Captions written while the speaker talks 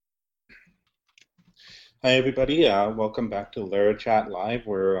Hi, everybody. Welcome back to Lara Chat Live.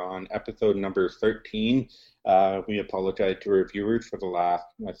 We're on episode number 13. We apologize to reviewers for the last,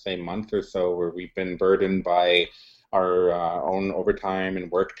 let's say, month or so, where we've been burdened by our own overtime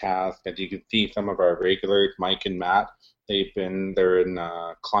and work tasks. As you can see, some of our regulars, Mike and Matt, they're in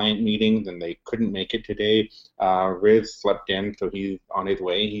client meetings and they couldn't make it today. Riz slept in, so he's on his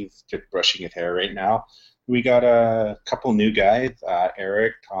way. He's just brushing his hair right now. We got a couple new guys,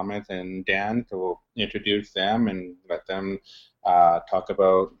 Eric, Thomas, and Dan. So we'll introduce them and let them talk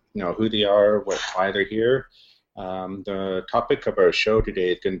about who they are, why they're here. The topic of our show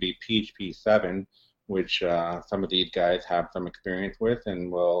today is going to be PHP 7, which some of these guys have some experience with,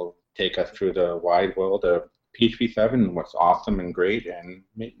 and will take us through the wide world of PHP 7, what's awesome and great, and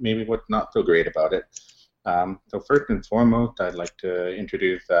maybe what's not so great about it. So first and foremost, I'd like to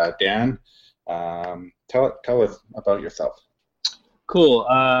introduce Dan. Tell us about yourself. Cool.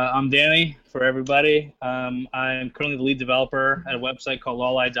 I'm Danny for everybody. I'm currently the lead developer at a website called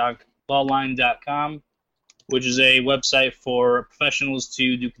lawline.com, which is a website for professionals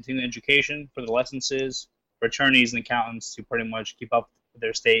to do continuing education for the licenses, for attorneys and accountants to pretty much keep up with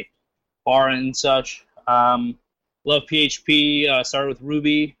their state bar and such. Love PHP. Started with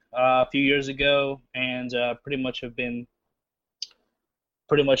Ruby a few years ago, and pretty much have been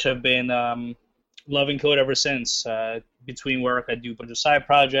loving code ever since. Between work, I do a bunch of side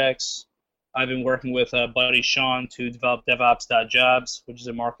projects. I've been working with buddy Sean to develop DevOps.jobs, which is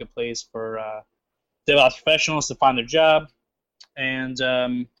a marketplace for DevOps professionals to find their job. And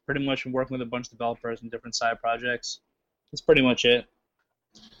pretty much been working with a bunch of developers in different side projects. That's pretty much it.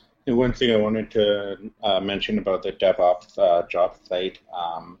 And one thing I wanted to mention about the DevOps job site,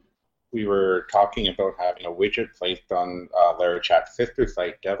 we were talking about having a widget placed on LaraChat's sister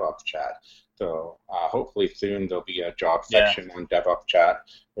site, DevOps Chat. So hopefully soon there'll be a job section on DevOps Chat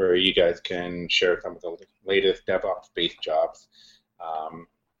where you guys can share some of the latest DevOps-based jobs.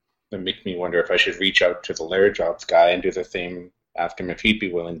 That makes me wonder if I should reach out to the LaraJobs guy and do the same, ask him if he'd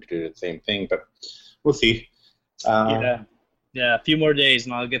be willing to do the same thing, but we'll see. Yeah, a few more days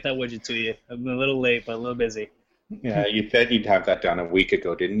and I'll get that widget to you. I'm a little late, but a little busy. Yeah, you said you'd have that done a week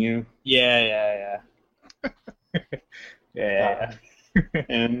ago, didn't you? Yeah.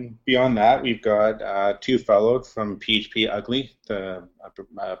 And beyond that, we've got two fellows from PHP Ugly, the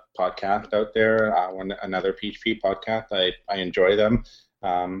podcast out there, another PHP podcast. I enjoy them.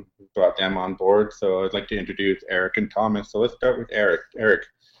 Brought them on board, so I'd like to introduce Eric and Thomas. So let's start with Eric. Eric,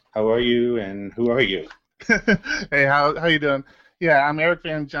 how are you and who are you? Hey, how you doing? Yeah, I'm Eric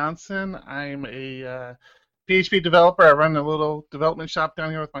Van Johnson. I'm a PHP developer. I run a little development shop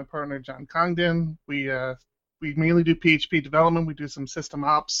down here with my partner John Congdon. We mainly do PHP development. We do some system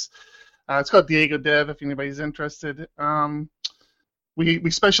ops. It's called Diego Dev if anybody's interested. We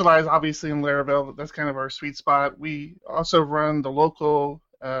specialize obviously in Laravel. That's kind of our sweet spot. We also run the local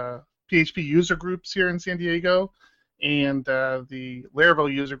PHP user groups here in San Diego and the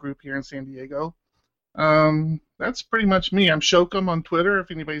Laravel user group here in San Diego. That's pretty much me. I'm Shokum on Twitter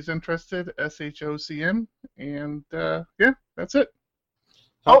if anybody's interested, SHOCM, and yeah, that's it.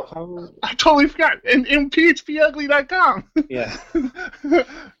 I totally forgot. And PHPUgly.com. Yeah.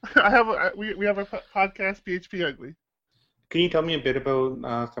 We have a podcast, PHP Ugly. Can you tell me a bit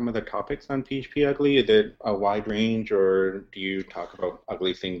about some of the topics on PHP Ugly? Is it a wide range, or do you talk about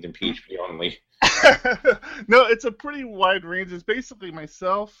ugly things in PHP only? No, it's a pretty wide range. It's basically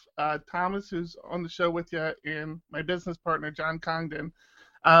myself, Thomas, who's on the show with you, and my business partner, John Congdon.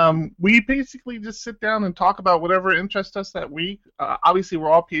 We basically just sit down and talk about whatever interests us that week. Obviously,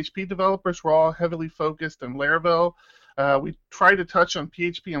 we're all PHP developers. We're all heavily focused on Laravel. We try to touch on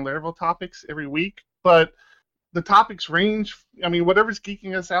PHP and Laravel topics every week, but the topics range. I mean, whatever's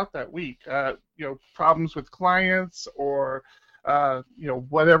geeking us out that week. Problems with clients or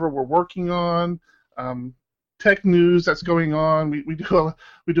whatever we're working on. Tech news that's going on. We do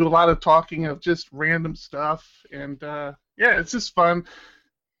a lot of talking of just random stuff, and it's just fun.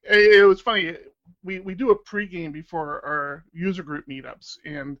 It was funny. We do a pregame before our user group meetups,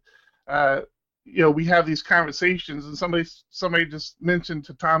 and we have these conversations. And somebody just mentioned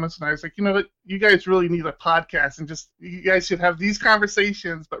to Thomas and I was like, you know what, you guys really need a podcast, and just you guys should have these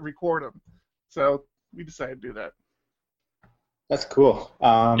conversations but record them. So we decided to do that. That's cool.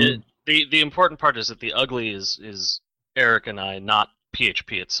 The important part is that the ugly is Eric and I, not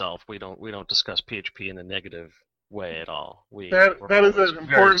PHP itself. We don't discuss PHP in a negative way at all. That is an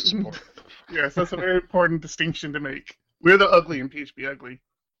important. Yes, that's a very important distinction to make. We're the ugly in PHP Ugly.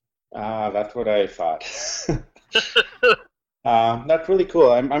 That's what I thought. That's really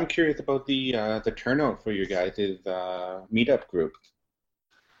cool. I'm curious about the turnout for you guys' meetup group.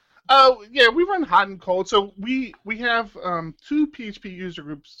 Oh, yeah, we run hot and cold. So we have two PHP user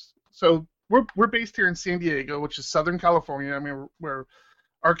groups. So we're based here in San Diego, which is Southern California. I mean, where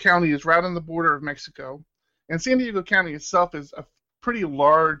our county is right on the border of Mexico, and San Diego County itself is a pretty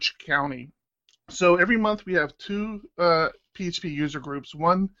large county. So every month we have two PHP user groups,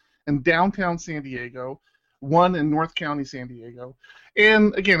 one in downtown San Diego, one in North County San Diego.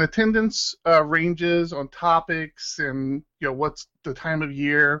 And again, attendance ranges on topics and what's the time of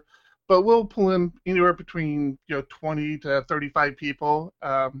year, but we'll pull in anywhere between 20 to 35 people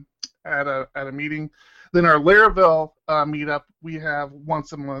at a meeting. Then our Laravel meetup we have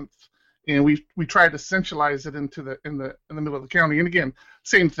once a month, and we try to centralize it into in the middle of the county. And again,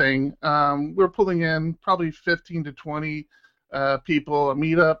 same thing. We're pulling in probably 15 to 20 people a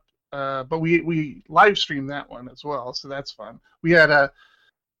meetup, but we live stream that one as well, so that's fun. We had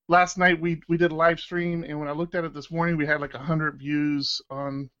last night we did a live stream, and when I looked at it this morning, we had like 100 views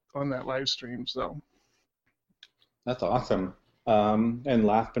on that live stream. So that's awesome. And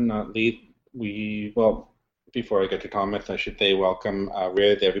last but not least, before I get to Thomas, I should say welcome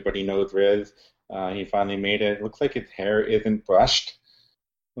Riz. Everybody knows Riz. He finally made it. Looks like his hair isn't brushed.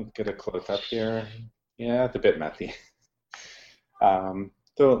 Let's get a close up here. Yeah, it's a bit messy.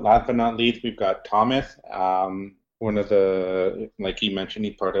 So last but not least, we've got Thomas. One of the, like he mentioned,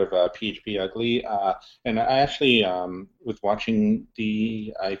 he's part of PHP Ugly. And I actually was watching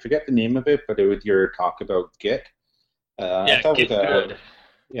I forget the name of it, but it was your talk about Git. Yeah, Git good.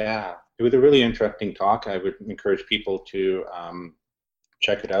 Yeah, it was a really interesting talk. I would encourage people to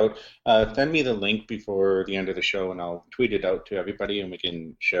check it out. Send me the link before the end of the show, and I'll tweet it out to everybody, and we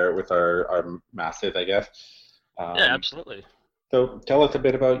can share it with our masses, I guess. Yeah, absolutely. So tell us a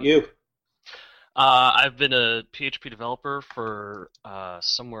bit about you. I've been a PHP developer for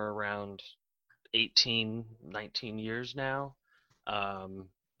somewhere around 18, 19 years now.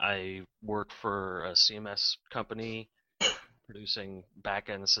 I work for a CMS company producing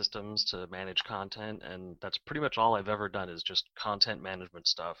back-end systems to manage content, and that's pretty much all I've ever done is just content management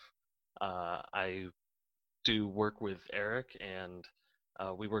stuff. I do work with Eric, and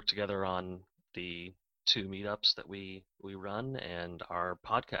we work together on the 2 meetups that we run and our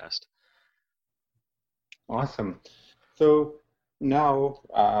podcast. Awesome. So now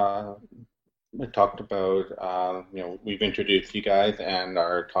we talked about, we've introduced you guys, and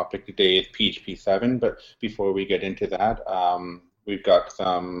our topic today is PHP 7. But before we get into that, we've got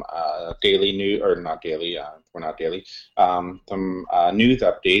some daily news, or not daily, we're not daily, some news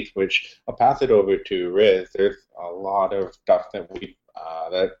updates, which I'll pass it over to Riz. There's a lot of stuff that we've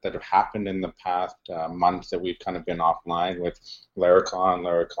that have happened in the past months that we've kind of been offline with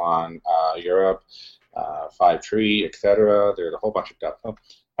Laracon Europe, 5.3, etc. There's a whole bunch of stuff. So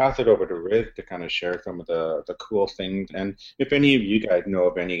pass it over to Riz to kind of share some of the cool things. And if any of you guys know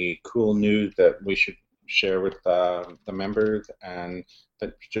of any cool news that we should share with the members, and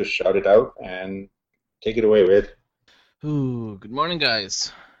that just shout it out and take it away, Riz. Ooh, good morning,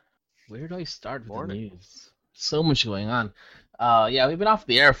 guys. Where do I start with the news? So much going on. Yeah, we've been off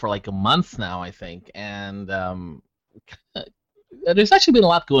the air for like a month now, I think, and there's actually been a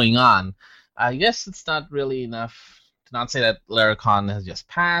lot going on. I guess it's not really enough to not say that Laracon has just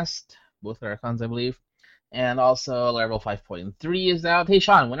passed, both Laracons, I believe, and also Laravel 5.3 is out. Hey,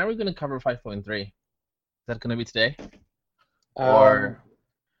 Sean, when are we going to cover 5.3? Is that going to be today? Or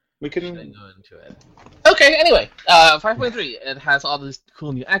we can should I go into it? Okay, anyway, 5.3, it has all this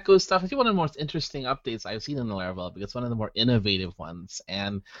cool new Echo stuff. It's one of the most interesting updates I've seen in the Laravel, because it's one of the more innovative ones,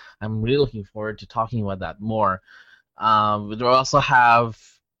 and I'm really looking forward to talking about that more. We also have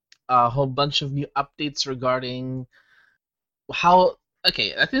a whole bunch of new updates regarding how...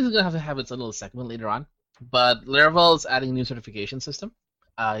 Okay, I think it's going to have its little segment later on, but Laravel is adding a new certification system.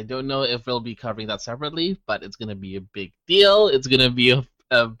 I don't know if we'll be covering that separately, but it's going to be a big deal. It's going to be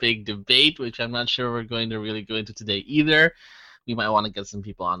a big debate, which I'm not sure we're going to really go into today either. We might want to get some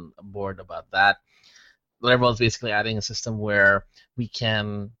people on board about that. Laravel is basically adding a system where we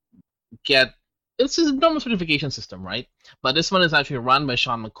can get... It's a normal certification system, right? But this one is actually run by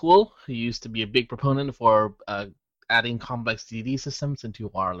Sean McCool, who used to be a big proponent for adding complex DD systems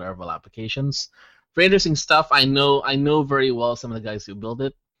into our Laravel applications. Very interesting stuff. I know very well some of the guys who build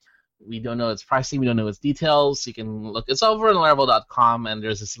it. We don't know its pricing. We don't know its details. You can look. It's over on Laravel.com, and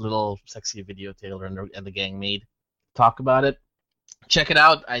there's this little sexy video Taylor and the gang made. Talk about it. Check it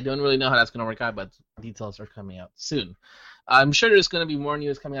out. I don't really know how that's going to work out, but details are coming out soon. I'm sure there's going to be more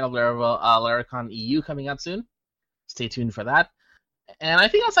news coming out of Laravel, Laracon EU coming out soon. Stay tuned for that. And I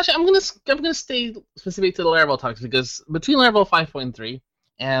think that's actually I'm gonna stay specific to the Laravel talks, because between Laravel 5.3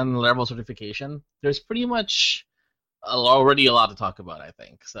 and Laravel certification, there's pretty much already a lot to talk about, I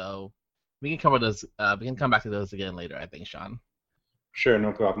think. So we can cover those. We can come back to those again later, I think, Sean. Sure,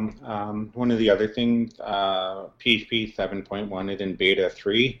 no problem. One of the other things, PHP 7.1 is in beta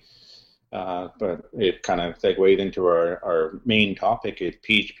 3, but it kind of segued into our main topic is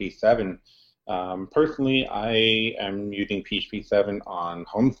PHP 7. Personally, I am using PHP 7 on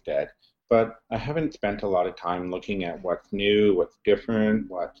Homestead, but I haven't spent a lot of time looking at what's new, what's different,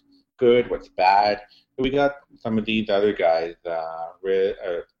 what's good, what's bad. We got some of these other guys,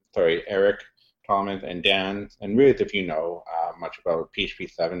 Eric, Thomas, and Dan, and Riz, if you know much about PHP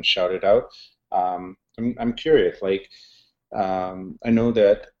 7, shout it out. I'm curious, I know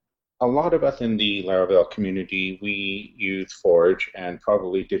that a lot of us in the Laravel community, we use Forge and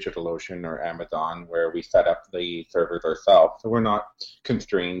probably DigitalOcean or Amazon, where we set up the servers ourselves. So we're not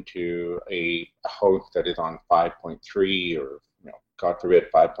constrained to a host that is on 5.3 or, God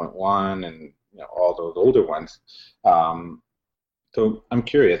forbid, 5.1 and all those older ones. So I'm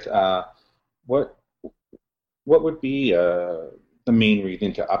curious, what would be the main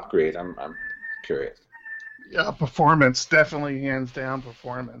reason to upgrade? I'm curious. Yeah, performance, definitely hands down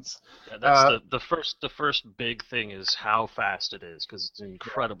performance. Yeah, that's the first big thing is how fast it is, because it's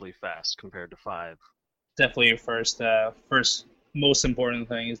incredibly fast compared to 5. Definitely your first most important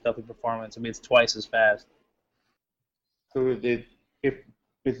thing is definitely performance. I mean, it's twice as fast. So there's the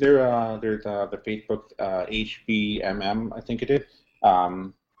Facebook HVMM, I think it is.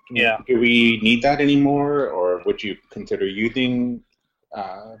 Yeah. Do we need that anymore, or would you consider using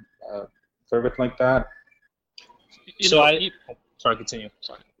a service like that? Sorry, continue.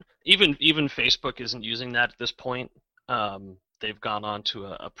 Sorry. Even Facebook isn't using that at this point. They've gone on to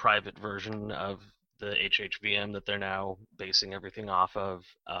a private version of the HHVM that they're now basing everything off of.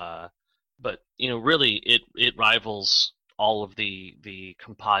 But really, it rivals all of the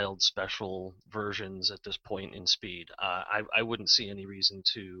compiled special versions at this point in speed. I wouldn't see any reason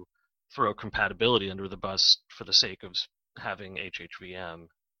to throw compatibility under the bus for the sake of having HHVM.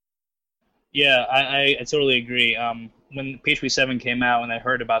 Yeah, I totally agree. When PHP 7 came out, and I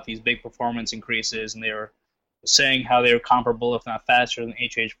heard about these big performance increases, and they were saying how they were comparable, if not faster, than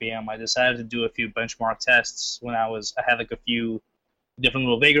HHVM, I decided to do a few benchmark tests when I had like a few different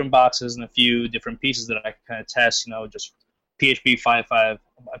little Vagrant boxes and a few different pieces that I could kind of test, just PHP 5.5,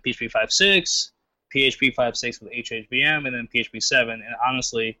 PHP 5.6, PHP 5.6 with HHVM, and then PHP 7. And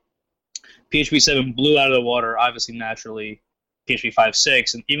honestly, PHP 7 blew out of the water, obviously, naturally, PHP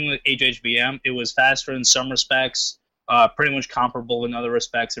 5.6, and even with HHVM, it was faster in some respects, pretty much comparable in other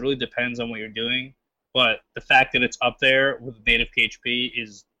respects. It really depends on what you're doing, but the fact that it's up there with native PHP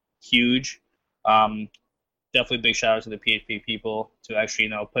is huge. Definitely a big shout out to the PHP people to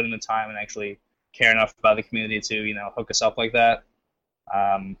actually, put in the time and actually care enough about the community to, hook us up like that.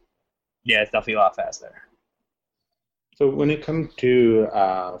 Yeah, it's definitely a lot faster. So when it comes to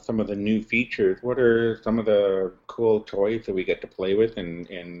some of the new features, what are some of the cool toys that we get to play with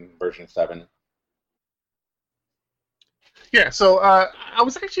in version 7? Yeah, so I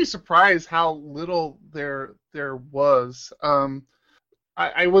was actually surprised how little there was.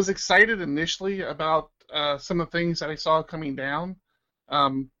 I was excited initially about some of the things that I saw coming down,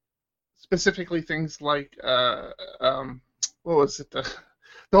 specifically things like, what was it?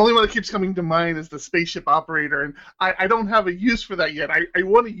 The only one that keeps coming to mind is the spaceship operator, and I don't have a use for that yet. I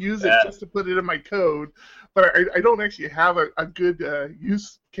want to use it just to put it in my code, but I don't actually have a good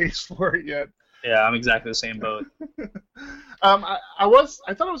use case for it yet. Yeah, I'm exactly the same boat. I thought I was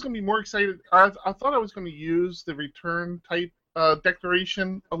going to be more excited. I thought I was going to use the return type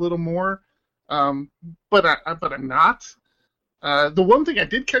declaration a little more, but I'm not. The one thing I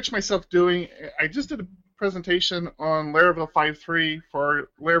did catch myself doing, I just did a presentation on Laravel 5.3 for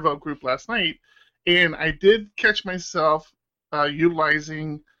Laravel group last night, and I did catch myself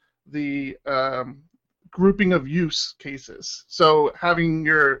utilizing the grouping of use cases. So having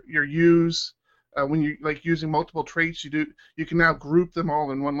your use, when you using multiple traits, you can now group them all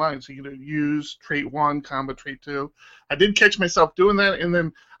in one line. So you can use trait 1, trait 2. I did catch myself doing that, and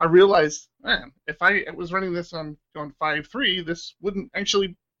then I realized, man, if I was running this on 5.3, this wouldn't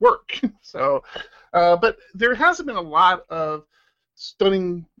actually work. So, but there hasn't been a lot of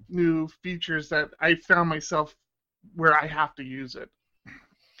stunning new features that I found myself where I have to use it.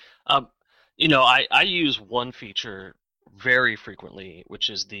 I use one feature very frequently, which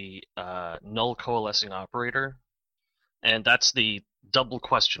is the null coalescing operator, and that's the double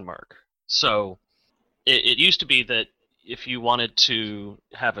question mark. So it used to be that if you wanted to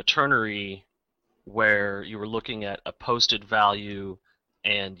have a ternary where you were looking at a posted value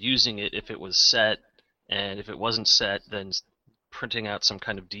and using it if it was set, and if it wasn't set, then printing out some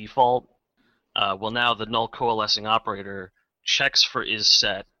kind of default, Well, now the null coalescing operator checks for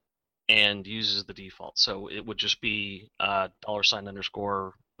isSet and uses the default. So it would just be $_post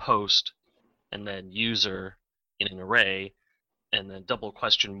and then user in an array and then double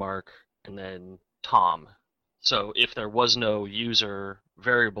question mark and then Tom. So if there was no user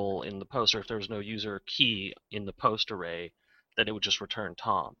variable in the post, or if there was no user key in the post array, then it would just return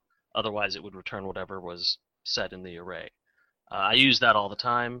Tom. Otherwise, it would return whatever was set in the array. I use that all the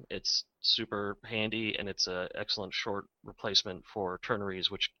time. It's super handy, and it's an excellent short replacement for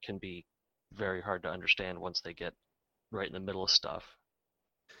ternaries, which can be very hard to understand once they get right in the middle of stuff.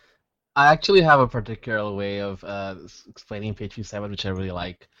 I actually have a particular way of explaining PHP 7, which I really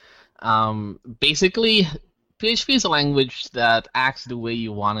like. Basically, PHP is a language that acts the way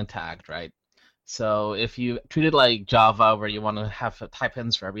you want it to act, right? So if you treat it like Java, where you want to have type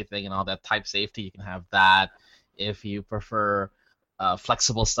hints for everything and all that type safety, you can have that. If you prefer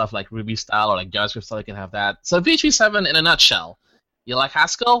flexible stuff like Ruby style or like JavaScript style, you can have that. So PHP 7, in a nutshell, you like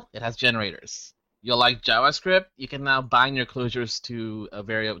Haskell? It has generators. You like JavaScript? You can now bind your closures to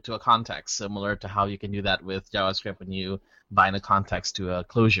a context, similar to how you can do that with JavaScript when you bind a context to a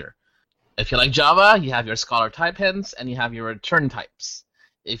closure. If you like Java, you have your Scholar type hints and you have your return types.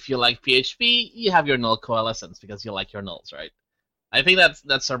 If you like PHP, you have your null coalescence because you like your nulls, right? I think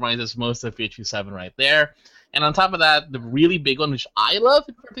that summarizes most of PHP 7 right there. And on top of that, the really big one, which I love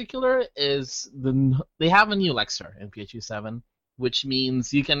in particular, is they have a new Lexer in PHP 7, which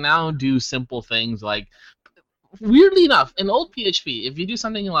means you can now do simple things like, weirdly enough, in old PHP, if you do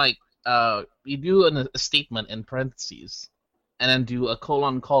something like you do a statement in parentheses and then do a :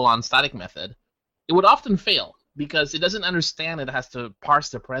 static method, it would often fail because it doesn't understand it has to parse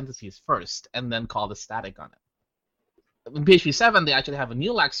the parentheses first and then call the static on it. In PHP 7, they actually have a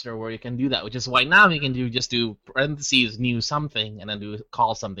new Lexer where you can do that, which is why now you can just do parentheses new something and then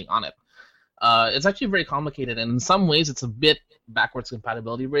call something on it. It's actually very complicated, and in some ways it's a bit backwards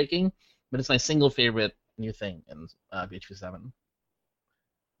compatibility breaking, but it's my single favorite new thing in PHP 7.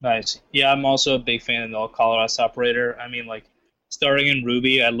 Nice. Yeah, I'm also a big fan of the null coalescence operator. I mean, like, starting in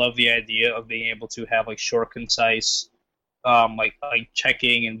Ruby, I love the idea of being able to have like short, concise, like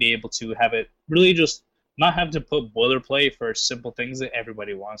checking and be able to have it really just not have to put boilerplate for simple things that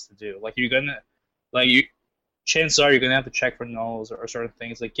everybody wants to do. Like chances are you're gonna have to check for nulls or certain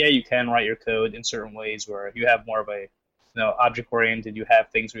things. Like, yeah, you can write your code in certain ways where if you have more of a object oriented, you have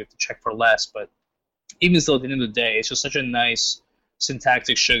things where you have to check for less. But even still, at the end of the day, it's just such a nice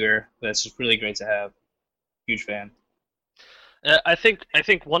syntactic sugar that's just really great to have. Huge fan. I think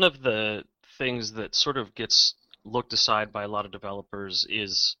one of the things that sort of gets looked aside by a lot of developers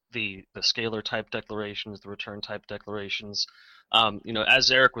is the scalar type declarations, the return type declarations. As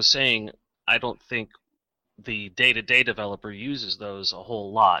Eric was saying, I don't think the day-to-day developer uses those a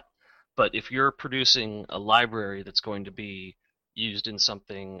whole lot. But if you're producing a library that's going to be used in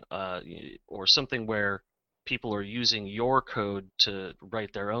something or something where people are using your code to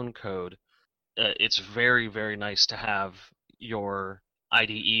write their own code, it's very, very nice to have your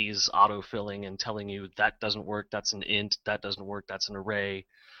IDEs autofilling and telling you that doesn't work, that's an int, that doesn't work, that's an array,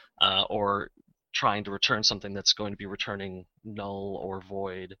 or trying to return something that's going to be returning null or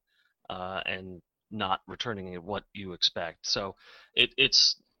void and not returning what you expect. So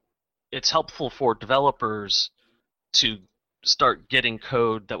it's helpful for developers to start getting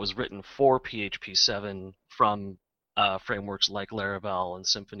code that was written for PHP 7 from frameworks like Laravel and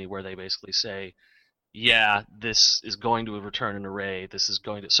Symfony, where they basically say, yeah, this is going to return an array. This is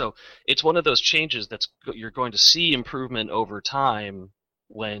going to. So it's one of those changes you're going to see improvement over time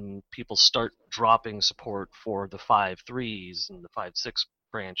when people start dropping support for the 5.3s and the 5.6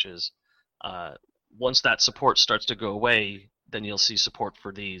 branches. Once that support starts to go away, then you'll see support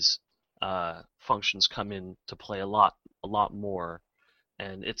for these functions come in to play a lot more,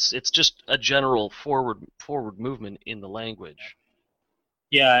 and it's just a general forward movement in the language.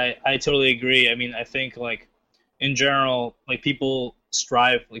 Yeah, I totally agree. I mean, I think like in general, like people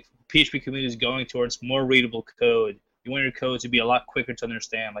strive, like PHP community is going towards more readable code. You want your code to be a lot quicker to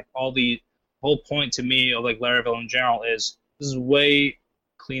understand. Like the whole point to me of like Laravel in general is this is way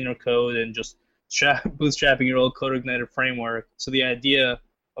cleaner code and just bootstrapping your old CodeIgniter framework. So the idea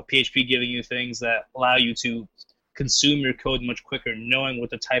of PHP giving you things that allow you to consume your code much quicker, knowing what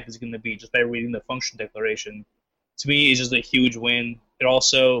the type is going to be just by reading the function declaration, to me is just a huge win. It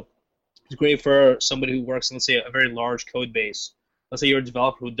also is great for somebody who works on, let's say, a very large code base. Let's say you're a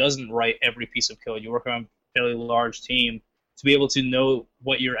developer who doesn't write every piece of code. You work on a fairly large team, to be able to know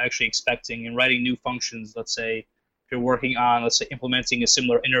what you're actually expecting and writing new functions. Let's say if you're working on, let's say, implementing a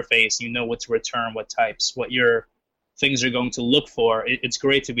similar interface, you know what to return, what types, what your things are going to look for, it's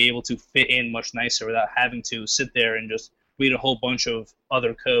great to be able to fit in much nicer without having to sit there and just read a whole bunch of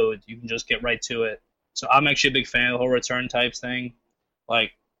other code. You can just get right to it. So I'm actually a big fan of the whole return types thing.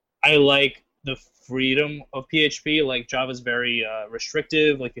 Like, I like the freedom of PHP. Like, Java's very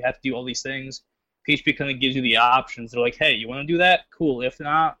restrictive. Like, you have to do all these things. PHP kind of gives you the options. They're like, hey, you want to do that? Cool. If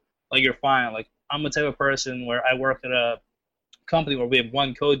not, like, you're fine. Like, I'm the type of person where I work at a company where we have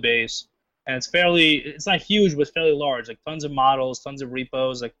one code base, and it's not huge, but it's fairly large. Like, tons of models, tons of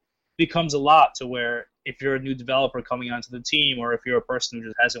repos. Like, it becomes a lot to where if you're a new developer coming onto the team, or if you're a person who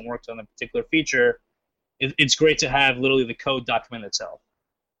just hasn't worked on a particular feature, it's great to have literally the code document itself.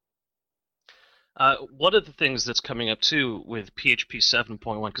 One of the things that's coming up too with PHP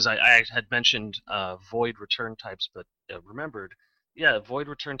 7.1, because I had mentioned void return types, but remembered, yeah, void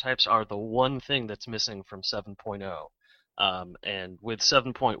return types are the one thing that's missing from 7.0. And with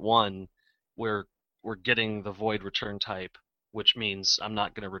 7.1, we're getting the void return type, which means I'm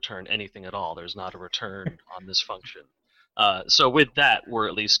not going to return anything at all. There's not a return on this function. So with that, we're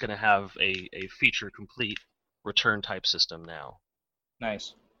at least going to have a feature complete return type system now.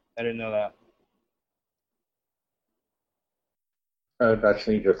 Nice. I didn't know that. I was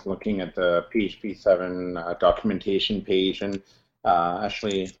actually just looking at the PHP 7 documentation page, and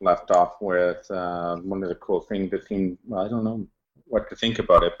actually left off with one of the cool things that seemed, well, I don't know what to think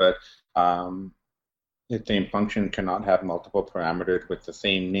about it, but the same function cannot have multiple parameters with the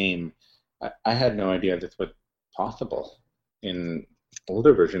same name. I had no idea this was possible in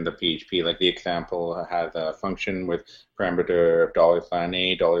older versions of PHP. Like, the example has a function with parameter of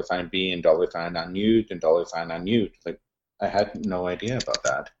 $A, $B, and $unused, and $unused. Like, I had no idea about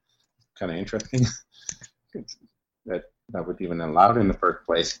that. Kind of interesting that was even allowed in the first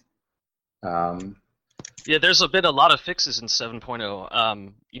place. Yeah, there's been a lot of fixes in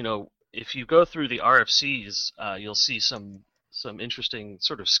 7.0. You know, if you go through the RFCs, you'll see some interesting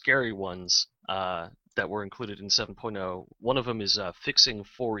sort of scary ones that were included in 7.0. One of them is fixing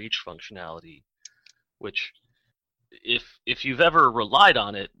for each functionality, which if you've ever relied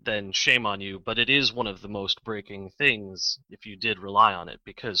on it, then shame on you, but it is one of the most breaking things if you did rely on it,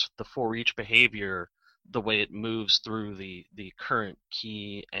 because the for each behavior, the way it moves through the current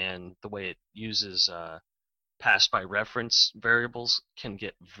key and the way it uses passed by reference variables can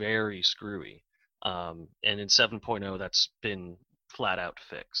get very screwy. And in 7.0, that's been flat out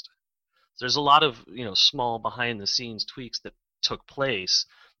fixed. There's a lot of small behind the scenes tweaks that took place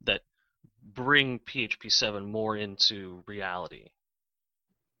that bring PHP 7 more into reality.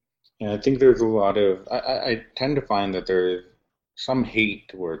 Yeah, I think there's a lot of, I tend to find that there's some hate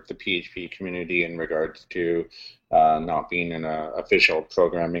towards the PHP community in regards to not being an official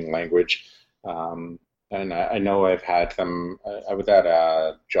programming language. And I know I've had some, I was at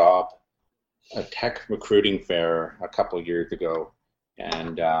a tech recruiting fair a couple of years ago,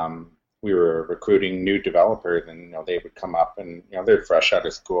 and we were recruiting new developers, and they would come up and they're fresh out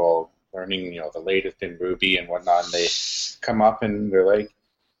of school, learning the latest in Ruby and whatnot, and they come up and they're like,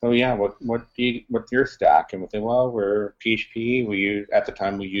 "Oh yeah, what's your stack?" And we say, "Well, we're PHP. At the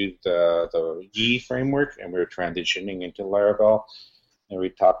time we used the Yi framework, and we were transitioning into Laravel." And we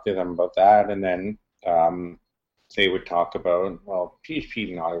talked to them about that, and then they would talk about, well, PHP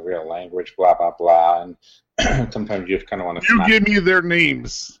is not a real language, blah blah blah, and sometimes you just kind of want to. You give me their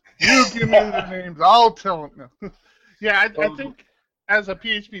names. You give me their names. I'll tell them. No. Yeah, I think as a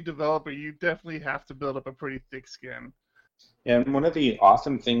PHP developer, you definitely have to build up a pretty thick skin. And one of the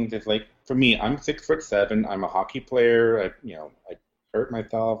awesome things is, like, for me, I'm 6'7". I'm a hockey player. I hurt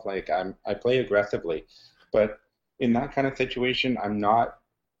myself. Like, I play aggressively, but in that kind of situation, I'm not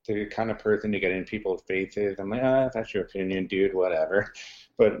the kind of person to get in people's faces. I'm like, that's your opinion, dude, whatever.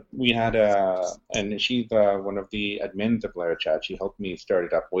 But we had and she's one of the admins of Laravel. She helped me start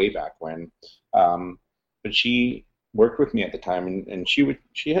it up way back when. But she worked with me at the time, and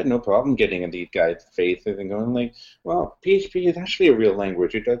she had no problem getting in these guys' faces and going like, well, PHP is actually a real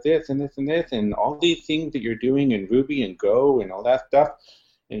language. It does this and this and this and all these things that you're doing in Ruby and Go and all that stuff.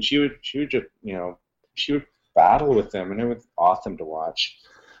 And she would just she would battle with them, and it was awesome to watch.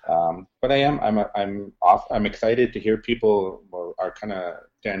 But I'm excited to hear people are kind of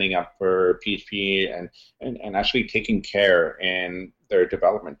standing up for PHP and actually taking care in their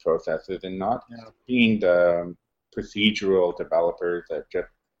development processes and not being the procedural developers that just,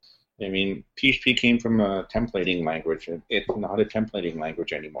 PHP came from a templating language. It's not a templating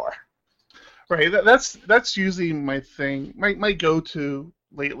language anymore. Right. That's usually my thing. My go-to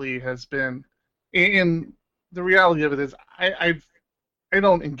lately has been, and the reality of it is, I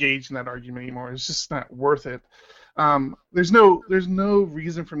don't engage in that argument anymore. It's just not worth it. There's no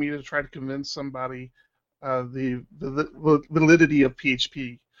reason for me to try to convince somebody the validity of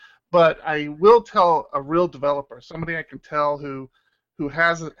PHP. But I will tell a real developer, somebody I can tell who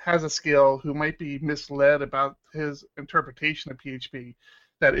has a skill, who might be misled about his interpretation of PHP,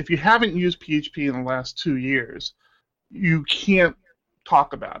 that if you haven't used PHP in the last 2 years, you can't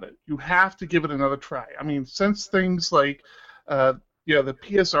talk about it. You have to give it another try. I mean, since things like the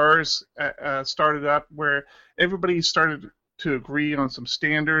PSRs started up, where everybody started to agree on some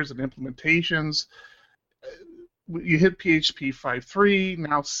standards and implementations, you hit PHP 5.3,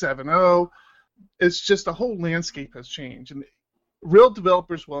 now 7.0. It's just the whole landscape has changed, and real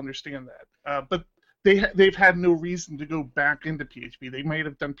developers will understand that. But they've had no reason to go back into PHP. They might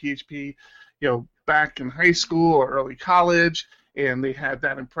have done PHP, back in high school or early college, and they had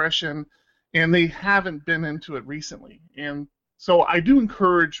that impression, and they haven't been into it recently. And so I do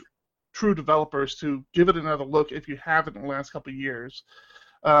encourage true developers to give it another look if you haven't in the last couple of years.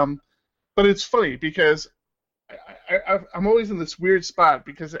 But it's funny because I'm always in this weird spot,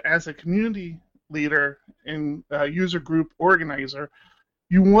 because as a community leader and user group organizer,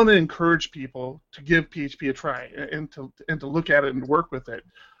 you want to encourage people to give PHP a try and to look at it and work with it.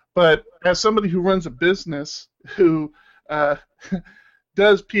 But as somebody who runs a business who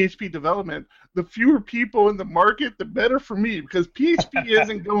does PHP development, the fewer people in the market, the better for me, because PHP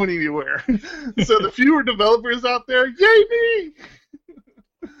isn't going anywhere. So the fewer developers out there, yay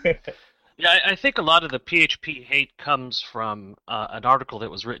me! Yeah, I think a lot of the PHP hate comes from an article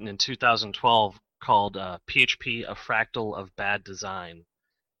that was written in 2012 called PHP, A Fractal of Bad Design.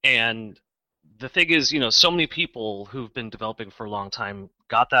 And the thing is, so many people who've been developing for a long time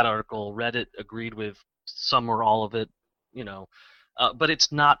got that article, read it, agreed with some or all of it, but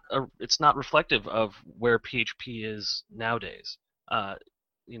it's not reflective of where PHP is nowadays.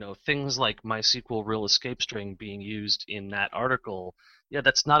 Things like MySQL real escape string being used in that article, yeah,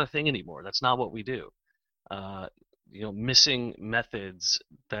 that's not a thing anymore. That's not what we do. Missing methods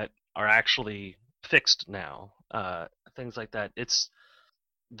that are actually fixed now, things like that. It's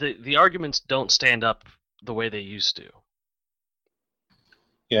the arguments don't stand up the way they used to.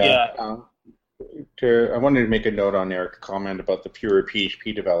 Yeah. I wanted to make a note on Eric's comment about the fewer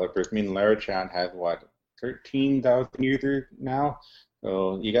PHP developers. I mean, LaraChat has 13,000 users now,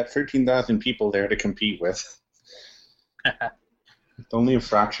 so you got 13,000 people there to compete with. It's only a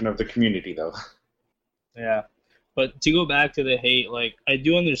fraction of the community, though. Yeah, but to go back to the hate, I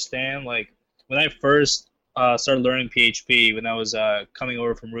do understand, when I first started learning PHP, when I was coming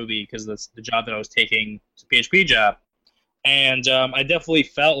over from Ruby, because that's the job that I was taking, was a PHP job, and I definitely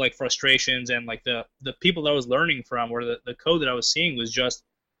felt frustrations, and the people that I was learning from, or the code that I was seeing was just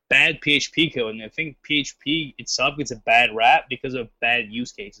bad PHP code, and I think PHP itself gets a bad rap because of bad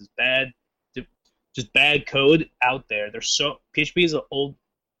use cases, just bad code out there. PHP is a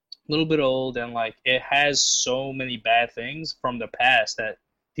little bit old, and it has so many bad things from the past that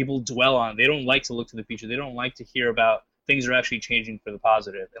people dwell on. They don't like to look to the future. They don't like to hear about things that are actually changing for the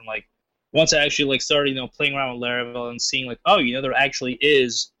positive. And once I actually started playing around with Laravel and seeing there actually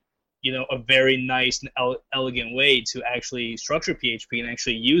is a very nice and elegant way to actually structure PHP and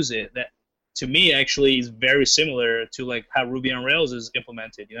actually use it, that to me actually is very similar to how Ruby on Rails is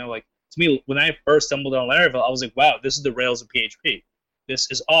implemented. To me, when I first stumbled on Laravel, I was like, wow, this is the Rails of PHP. This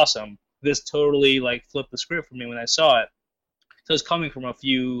is awesome. This totally flipped the script for me when I saw it. So it's coming from a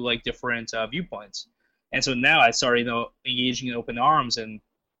few different viewpoints. And so now I started engaging in open arms, and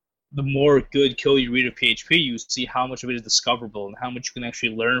the more good code you read of PHP, you see how much of it is discoverable and how much you can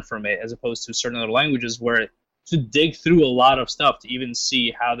actually learn from it, as opposed to certain other languages where to dig through a lot of stuff to even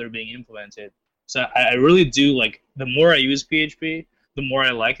see how they're being implemented. So I really do the more I use PHP, the more I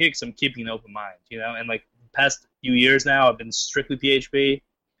like it, because I'm keeping an open mind, and the past few years now I've been strictly PHP,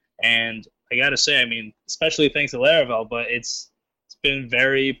 and I gotta say, I mean, especially thanks to Laravel, but it's been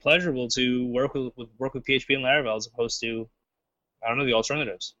very pleasurable to work with PHP and Laravel as opposed to, I don't know, the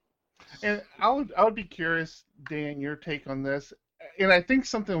alternatives. And I would be curious, Dan, your take on this. And I think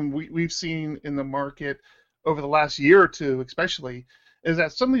something we've seen in the market over the last year or two, especially, is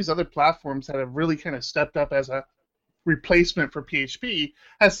that some of these other platforms that have really kind of stepped up as a replacement for PHP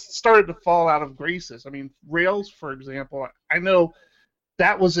has started to fall out of graces. I mean, Rails, for example, I know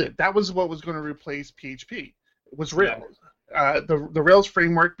that was it. That was what was going to replace PHP. It was Rails, the Rails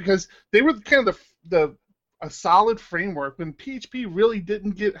framework, because they were kind of a solid framework when PHP really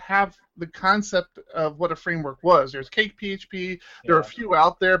didn't have the concept of what a framework was. There's Cake PHP. There are a few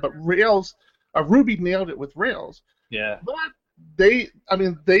out there, but Rails, Ruby nailed it with Rails. Yeah. But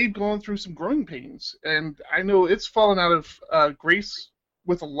they've gone through some growing pains, and I know it's fallen out of grace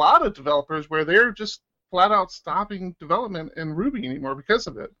with a lot of developers where they're just flat out stopping development in Ruby anymore because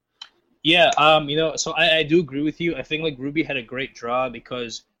of it. Yeah, so I do agree with you. I think like Ruby had a great draw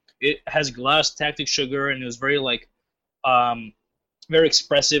because it has glass tactic sugar and it was very like um very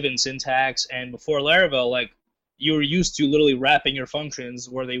expressive in syntax. And before Laravel, like you were used to literally wrapping your functions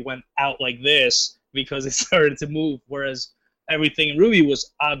where they went out like this because it started to move. Whereas everything in Ruby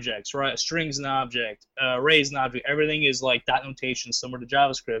was objects, right? A string's an object, array's an object. Everything is like dot notation similar to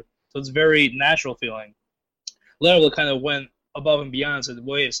JavaScript, so it's very natural feeling. Laravel kind of went above and beyond and said,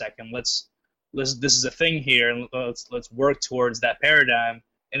 "Wait a second, let's this is a thing here, and let's work towards that paradigm."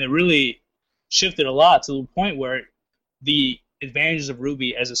 And it really shifted a lot to the point where the advantages of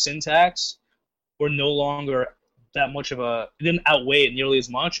Ruby as a syntax were no longer that much of a it didn't outweigh it nearly as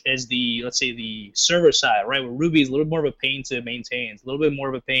much as the let's say the server side, right? Where Ruby is a little more of a pain to maintain, it's a little bit more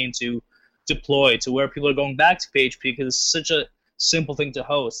of a pain to deploy, to where people are going back to PHP because it's such a simple thing to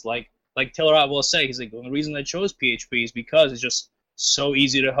host. Like Taylor Otwell said, he's like, well, the reason I chose PHP is because it's just so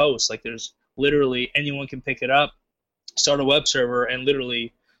easy to host. Like there's literally anyone can pick it up, start a web server, and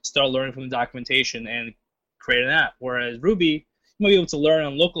literally start learning from the documentation and create an app. Whereas Ruby, you might be able to learn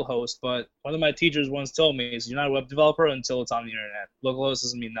on localhost, but one of my teachers once told me is you're not a web developer until it's on the internet. Localhost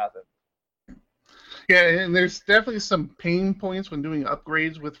doesn't mean nothing. Yeah, and there's definitely some pain points when doing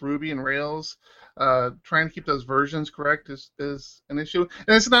upgrades with Ruby and Rails. Trying to keep those versions correct is an issue,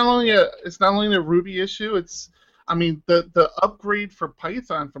 and it's not only a Ruby issue. I mean, the upgrade for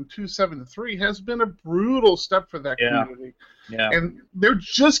Python from 2.7 to 3 has been a brutal step for that community. Yeah. And they're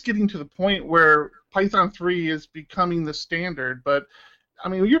just getting to the point where Python 3 is becoming the standard. But I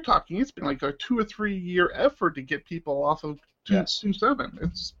mean, you're talking, it's been like a 2 or 3 year effort to get people off of 2.7.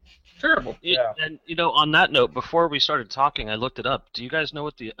 It's terrible. Yeah. And on that note, before we started talking, I looked it up. Do you guys know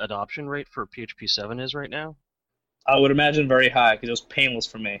what the adoption rate for PHP 7 is right now? I would imagine very high because it was painless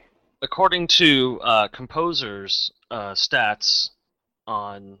for me. According to Composer's stats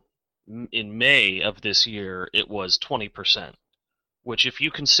in May of this year, it was 20%. Which, if you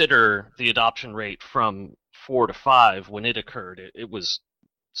consider the adoption rate from 4 to 5 when it occurred, it was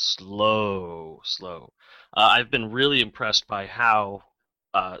slow. I've been really impressed by how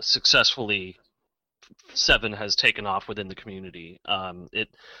successfully 7 has taken off within the community.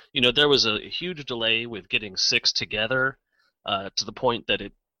 There was a huge delay with getting 6 together to the point that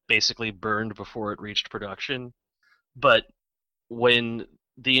it basically burned before it reached production. But when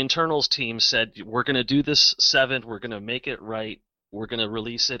the internals team said, we're going to do this 7, we're going to make it right, we're going to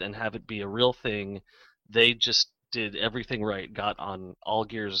release it and have it be a real thing, they just did everything right, got on all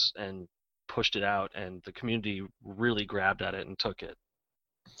gears and pushed it out, and the community really grabbed at it and took it.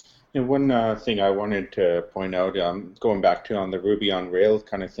 And one thing I wanted to point out, going back to on the Ruby on Rails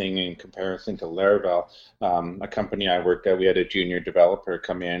kind of thing in comparison to Laravel, a company I worked at, we had a junior developer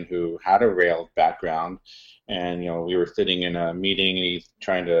come in who had a Rails background, and we were sitting in a meeting, and he's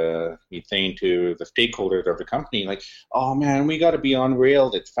saying to the stakeholders of the company, like, "Oh man, we got to be on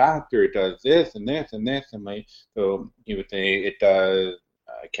Rails. It's faster. It does this and this and this." And so he would say, "It does."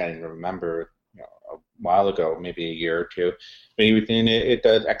 I can't even remember. A while ago, maybe a year or two, but he was saying it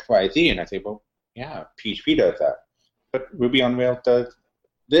does X, Y, Z, and I say, well, yeah, PHP does that, but Ruby on Rails does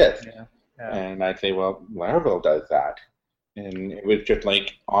this, and I say, well, Laravel does that, and it was just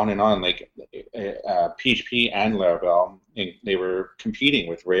like on and on, like PHP and Laravel, and they were competing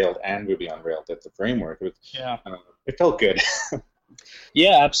with Rails and Ruby on Rails as the framework. It was, it felt good.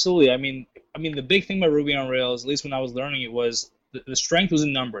 Yeah, absolutely. I mean, the big thing about Ruby on Rails, at least when I was learning it, was the strength was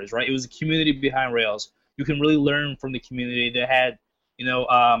in numbers, right? It was the community behind Rails. You can really learn from the community. They had,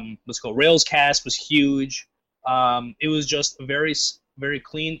 what's called Railscast was huge. It was just a very, very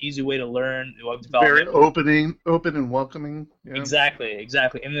clean, easy way to learn. Very open and welcoming. Yeah. Exactly.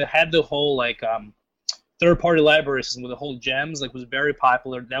 And it had the whole third-party library system with the whole gems. Was very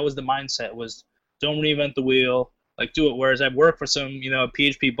popular. That was the mindset. Was don't reinvent the wheel. Do it. Whereas I've worked for some,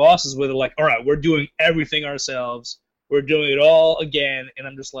 PHP bosses where they're like, all right, we're doing everything ourselves. We're doing it all again, and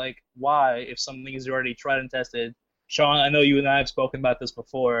I'm just like, why? If something is already tried and tested. Sean, I know you and I have spoken about this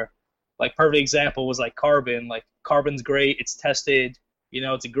before. Perfect example was Carbon. Carbon's great. It's tested.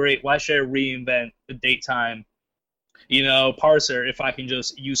 It's a great. Why should I reinvent the datetime? Parser if I can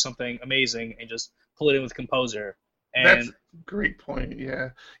just use something amazing and just pull it in with Composer. And that's a great point. Yeah.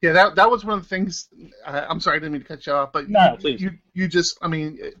 That was one of the things. I'm sorry, I didn't mean to cut you off, but no, please. You just,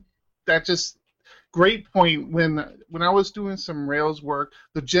 that just. Great point. When I was doing some Rails work,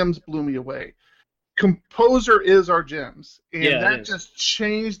 the gems blew me away. Composer is our gems, and that just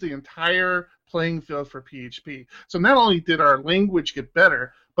changed the entire playing field for PHP. So not only did our language get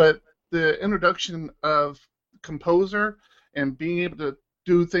better, but the introduction of Composer and being able to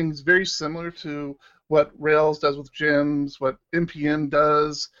do things very similar to what Rails does with gems, what NPM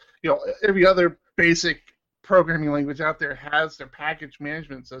does, every other basic programming language out there has their package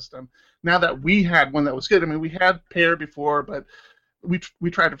management system. Now that we had one that was good, I mean, we had Pear before, but we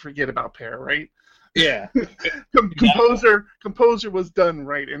tried to forget about Pear, right? Yeah. Composer was done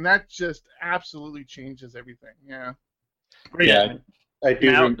right, and that just absolutely changes everything. Yeah. Yeah, I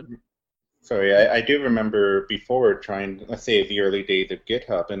do. I do remember before trying, let's say, the early days of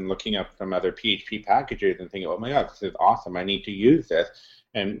GitHub and looking up some other PHP packages and thinking, oh my God, this is awesome. I need to use this.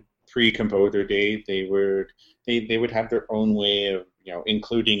 And pre-Composer days, they would have their own way of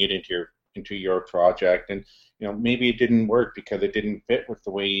including it into your project, and maybe it didn't work because it didn't fit with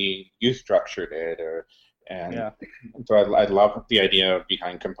the way you structured it, so I love the idea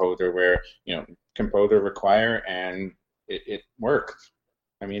behind Composer where Composer require and it works.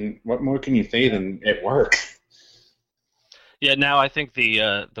 I mean, what more can you say than it works? Yeah, now I think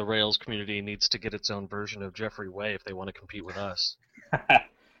the Rails community needs to get its own version of Jeffrey Way if they want to compete with us.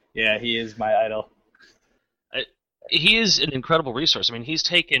 Yeah, he is my idol. He is an incredible resource. I mean, he's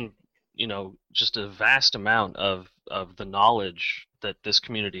taken just a vast amount of the knowledge that this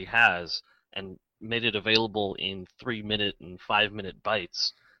community has and made it available in 3-minute and 5-minute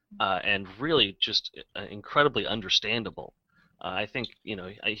bites, and really just incredibly understandable. I think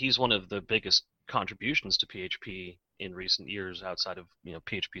he's one of the biggest contributions to PHP in recent years outside of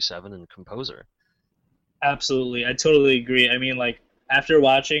PHP 7 and Composer. Absolutely, I totally agree. I mean, like after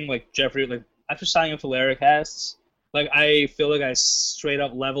watching Jeffrey, after signing up to Laracasts, I feel like I straight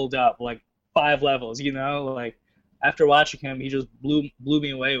up leveled up 5 levels. After watching him, he just blew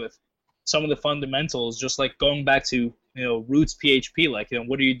me away with some of the fundamentals. Just going back to roots PHP.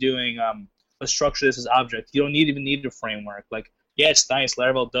 What are you doing? Let's structure this as object. You don't even need a framework. Yeah, it's nice.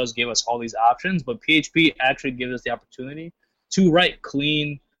 Laravel does give us all these options, but PHP actually gives us the opportunity to write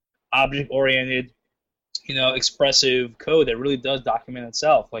clean, object-oriented, expressive code that really does document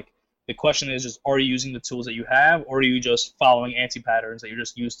itself. The question is just, are you using the tools that you have, or are you just following anti-patterns that you're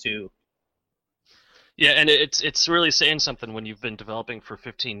just used to? Yeah, and it's really saying something when you've been developing for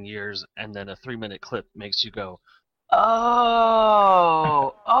 15 years and then a 3-minute clip makes you go,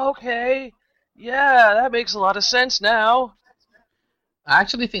 oh, okay, yeah, that makes a lot of sense now. I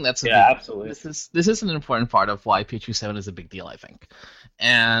actually think that's absolutely. This is an important part of why PHP 7 is a big deal, I think,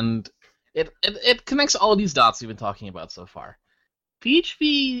 and it connects all of these dots we've been talking about so far.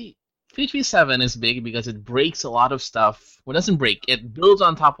 PHP 7 is big because it breaks a lot of stuff. Well, it doesn't break. It builds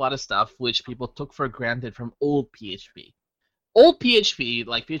on top of a lot of stuff which people took for granted from old PHP. Old PHP,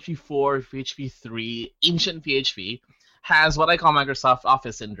 like PHP 4, PHP 3, ancient PHP, has what I call Microsoft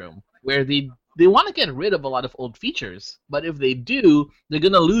Office syndrome, where they want to get rid of a lot of old features, but if they do, they're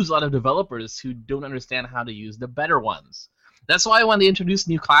going to lose a lot of developers who don't understand how to use the better ones. That's why when they introduced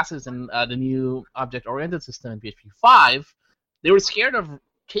new classes and the new object-oriented system in PHP 5, they were scared of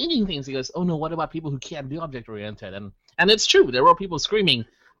changing things because, oh no, what about people who can't do object-oriented? And it's true, there were people screaming,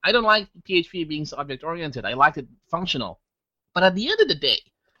 I don't like PHP being so object-oriented, I like it functional. But at the end of the day,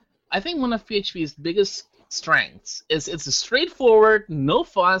 I think one of PHP's biggest strengths is it's a straightforward, no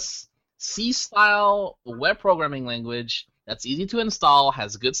fuss, C-style web programming language that's easy to install,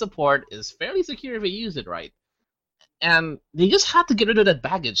 has good support, is fairly secure if you use it right. And they just had to get rid of that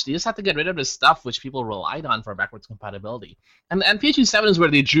baggage. They just had to get rid of the stuff which people relied on for backwards compatibility. And PHP 7 is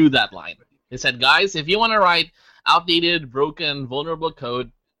where they drew that line. They said, guys, if you want to write outdated, broken, vulnerable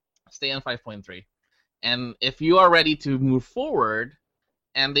code, stay on 5.3. And if you are ready to move forward,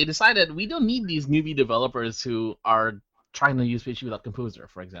 and they decided we don't need these newbie developers who are trying to use PHP without Composer,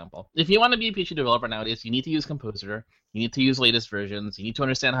 for example. If you want to be a PHP developer nowadays, you need to use Composer, you need to use latest versions, you need to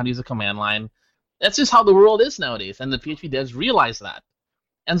understand how to use a command line. That's just how the world is nowadays, and the PHP devs realize that.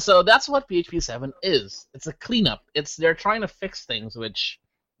 And so that's what PHP 7 is. It's a cleanup. They're trying to fix things which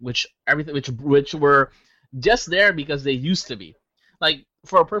were just there because they used to be. Like,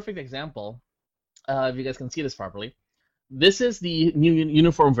 for a perfect example, if you guys can see this properly, this is the new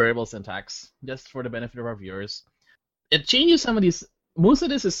uniform variable syntax, just for the benefit of our viewers. It changes some of these. Most of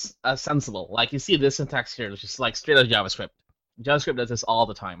this is sensible. Like, you see this syntax here, which is like straight out of JavaScript. JavaScript does this all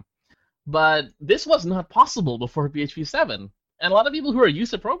the time. But this was not possible before PHP 7. And a lot of people who are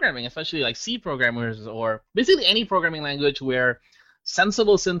used to programming, especially like C programmers or basically any programming language where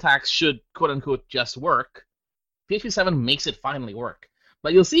sensible syntax should, quote-unquote, just work, PHP 7 makes it finally work.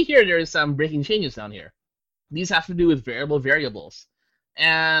 But you'll see here there is some breaking changes down here. These have to do with variables.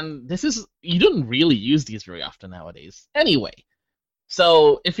 And you don't really use these very often nowadays. Anyway,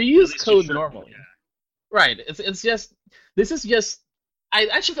 so if you use code normally, right,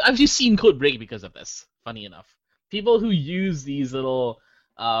 I've just seen code break because of this, funny enough. People who use these little,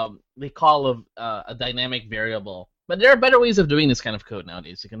 they call a dynamic variable. But there are better ways of doing this kind of code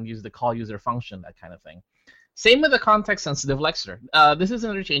nowadays. You can use the call user function, that kind of thing. Same with the context-sensitive Lexer. This is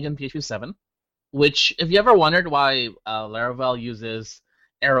another change in PHP 7, which, if you ever wondered why Laravel uses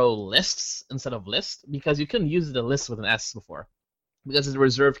arrow lists instead of list, because you couldn't use the list with an S before, because it's a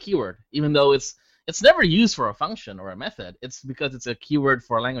reserved keyword, even though it's never used for a function or a method. It's because it's a keyword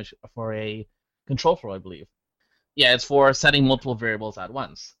for a language, for a control flow, I believe. Yeah, it's for setting multiple variables at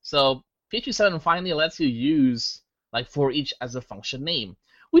once. So PHP 7 finally lets you use like for each as a function name,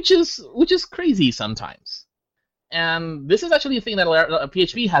 which is crazy sometimes. And this is actually a thing that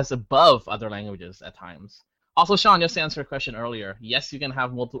PHP has above other languages at times. Also, Sean, just to answer a question earlier, yes, you can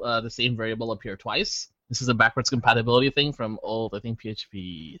have the same variable appear twice. This is a backwards compatibility thing from old, I think,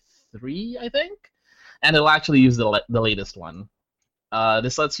 PHP 3, I think. And it'll actually use the latest one.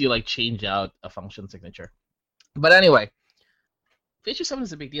 This lets you like change out a function signature. But anyway, PHP 7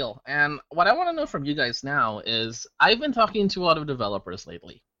 is a big deal. And what I want to know from you guys now is, I've been talking to a lot of developers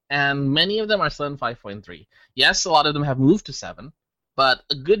lately, and many of them are still in 5.3. Yes, a lot of them have moved to 7, but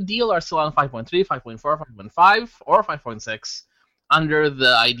a good deal are still on 5.3, 5.4, 5.5, or 5.6, under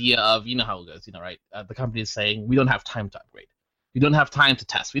the idea of, you know how it goes, right? The company is saying, we don't have time to upgrade. We don't have time to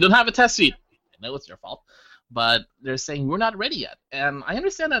test. We don't have a test suite. I know it's your fault, but they're saying we're not ready yet. And I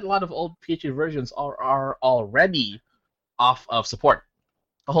understand that a lot of old PHP versions are already off of support.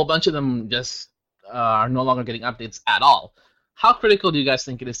 A whole bunch of them just are no longer getting updates at all. How critical do you guys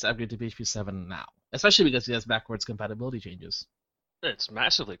think it is to upgrade to PHP 7 now? Especially because it has backwards compatibility changes. It's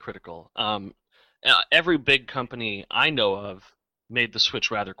massively critical. Every big company I know of made the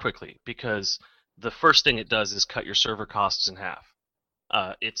switch rather quickly, because the first thing it does is cut your server costs in half.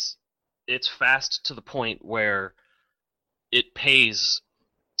 It's fast to the point where it pays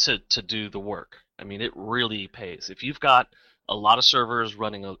to do the work. I mean, it really pays. If you've got a lot of servers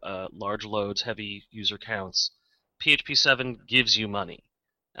running large loads, heavy user counts, PHP 7 gives you money,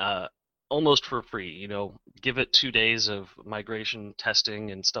 almost for free. Give it 2 days of migration testing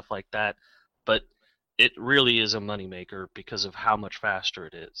and stuff like that, but it really is a moneymaker because of how much faster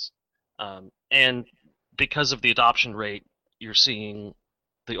it is. And because of the adoption rate, you're seeing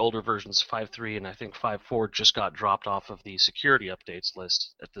the older versions 5.3 and I think 5.4 just got dropped off of the security updates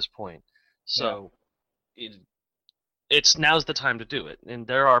list at this point. So it's now's the time to do it. And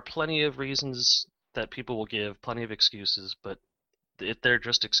there are plenty of reasons that people will give, plenty of excuses, but they're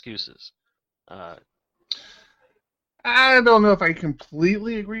just excuses. I don't know if I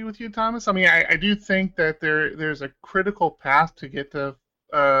completely agree with you, Thomas. I mean, I do think that there's a critical path to get to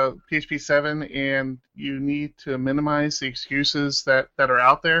PHP 7, and you need to minimize the excuses that are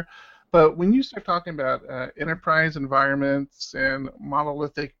out there. But when you start talking about enterprise environments and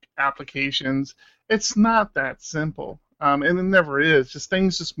monolithic applications, it's not that simple. And it never is.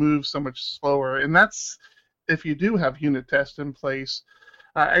 Things just move so much slower. And that's if you do have unit tests in place.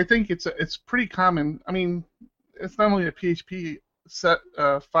 I think it's pretty common. I mean, it's not only a PHP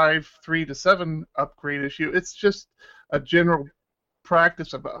 5.3 to 7 upgrade issue. It's just a general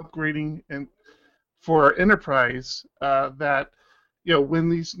practice of upgrading and for enterprise that when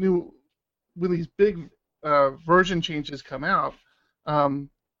these big version changes come out,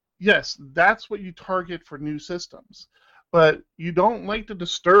 yes, that's what you target for new systems. But you don't like to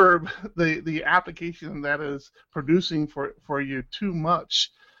disturb the application that is producing for you too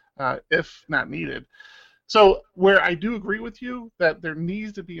much, if not needed. So where I do agree with you that there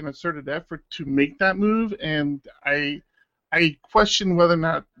needs to be an concerted effort to make that move, and I question whether or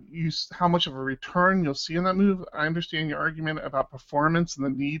not how much of a return you'll see in that move. I understand your argument about performance and the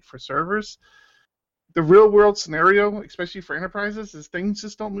need for servers. The real world scenario, especially for enterprises, is things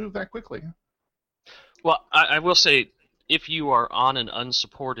just don't move that quickly. Well, I will say, if you are on an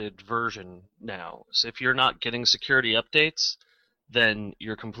unsupported version now, so if you're not getting security updates, then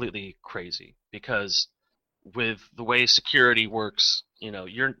you're completely crazy, because with the way security works,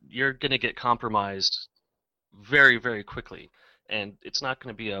 you're going to get compromised very, very quickly, and it's not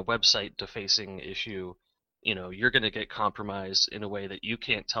going to be a website defacing issue. You're going to get compromised in a way that you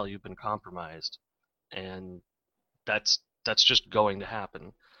can't tell you've been compromised, and that's just going to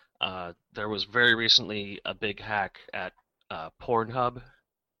happen. There was very recently a big hack at Pornhub.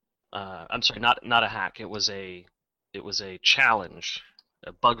 I'm sorry, not a hack. It was a challenge,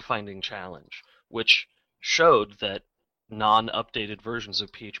 a bug finding challenge, which showed that non-updated versions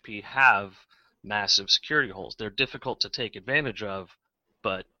of PHP have massive security holes. They're difficult to take advantage of,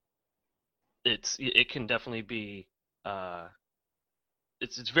 but it can definitely be.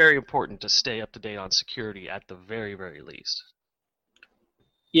 It's very important to stay up to date on security at the very, very least.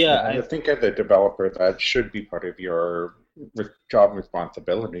 Yeah, I think as a developer, that should be part of your job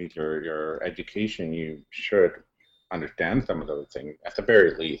responsibilities or your education. You should understand some of those things at the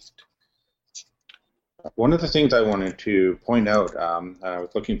very least. One of the things I wanted to point out, I was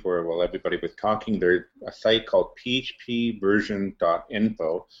looking for while everybody was talking, there's a site called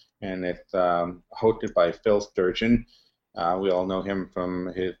phpversion.info, and it's hosted by Phil Sturgeon. We all know him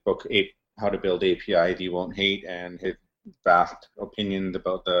from his book, How to Build APIs You Won't Hate, and his vast opinions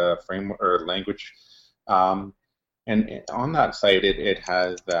about the framework or language. And on that site, it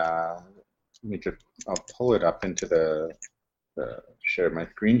has, I'll pull it up into the share my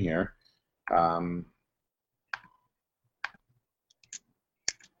screen here.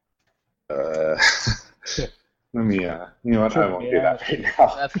 Let me, you know what, I won't do that right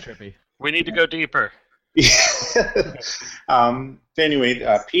now. That's trippy. We need to go deeper. Anyway,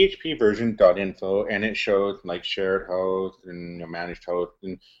 phpversion.info, and it shows like shared hosts and managed hosts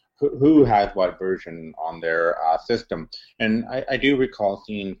and who has what version on their system. And I do recall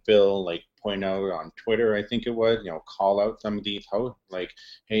seeing Phil like point out on Twitter, I think it was, call out some of these hosts, like,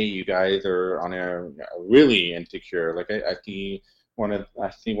 hey, you guys are on a really insecure. Like I see one of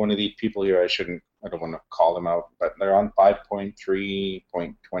these people here. I don't want to call them out, but they're on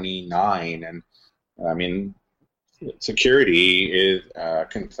 5.3.29, and I mean, security is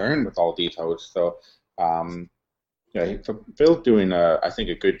concerned with all these hosts. So, so Phil's doing, I think,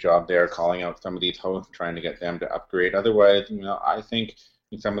 a good job there, calling out some of these hosts, trying to get them to upgrade. Otherwise, I think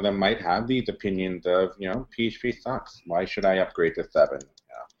some of them might have these opinions of, PHP sucks. Why should I upgrade to 7?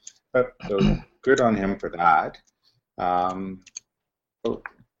 But so good on him for that.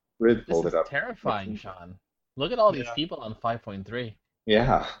 Riz pulled it up. Terrifying, Sean. Look at all these people on 5.3.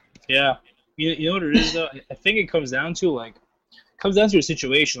 Yeah. Yeah. You know what it is, though? I think it comes down to a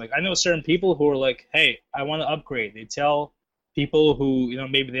situation. Like, I know certain people who are like, hey, I want to upgrade. They tell people who,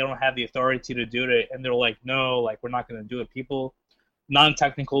 maybe they don't have the authority to do it, and they're like, no, like, we're not going to do it. People,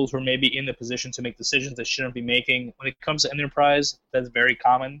 non-technicals who are maybe in the position to make decisions they shouldn't be making. When it comes to enterprise, that's very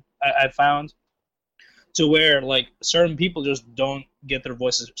common, I've found, to where, like, certain people just don't get their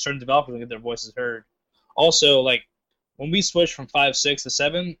voices, certain developers don't get their voices heard. Also, like, when we switched from 5.6 to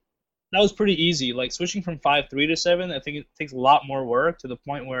 7, that was pretty easy. Like, switching from 5.3 to 7, I think it takes a lot more work, to the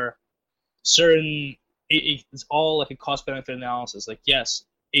point where it's all like a cost-benefit analysis. Like, yes,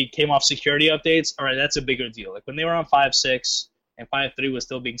 it came off security updates. All right, that's a bigger deal. Like, when they were on 5.6 and 5.3 was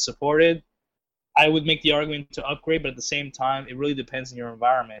still being supported, I would make the argument to upgrade, but at the same time, it really depends on your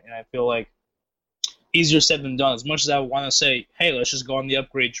environment. And I feel like easier said than done. As much as I want to say, hey, let's just go on the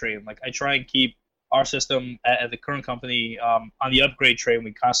upgrade train. Like, I try and keep our system at the current company on the upgrade train.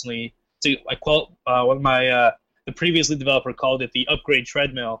 We constantly, I quote one of my, the previous lead developer called it the upgrade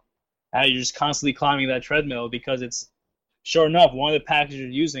treadmill. How you're just constantly climbing that treadmill, because it's, sure enough, one of the packages you're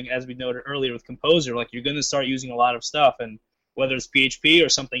using, as we noted earlier with Composer, like, you're going to start using a lot of stuff, and whether it's PHP or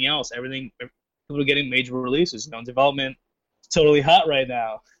something else, everything, people are getting major releases. Development is totally hot right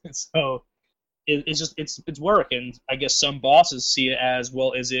now. So it's work, and I guess some bosses see it as,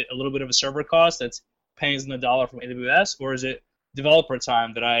 well, is it a little bit of a server cost that's pennies in the dollar from AWS, or is it developer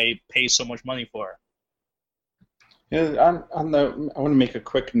time that I pay so much money for? Yeah, I want to make a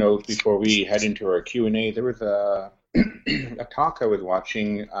quick note before we head into our Q&A. There was a talk I was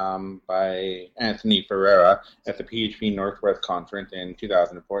watching by Anthony Ferreira at the PHP Northwest Conference in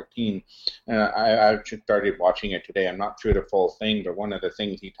 2014. I just started watching it today. I'm not through the full thing, but one of the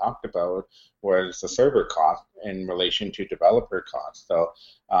things he talked about was the server cost in relation to developer costs. So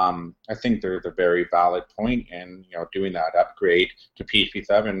I think there's a very valid point in doing that upgrade to PHP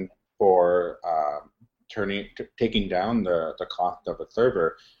 7 for taking down the cost of a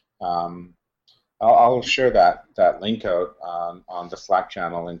server. I'll share that link out on the Slack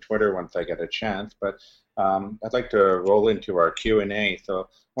channel and Twitter once I get a chance. But I'd like to roll into our Q&A. So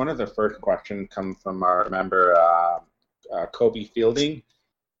one of the first questions comes from our member, Kobe Fielding.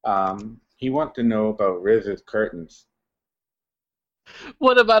 He wants to know about Riz's curtains.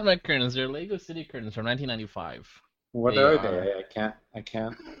 What about my curtains? They're Lego City curtains from 1995. What are they? I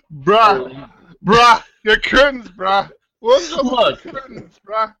can't. Bruh, your curtains, bruh. Look. Curtains,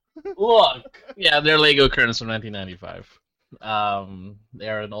 bruh. Look, yeah, they're Lego curtains from 1995. They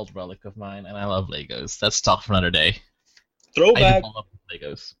are an old relic of mine, and I love Legos. That's talk for another day. Throwback. I love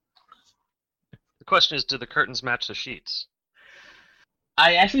Legos. The question is, do the curtains match the sheets?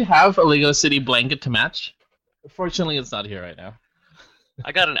 I actually have a Lego City blanket to match. Fortunately, it's not here right now.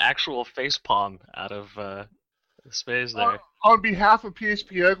 I got an actual facepalm out of the space there. On behalf of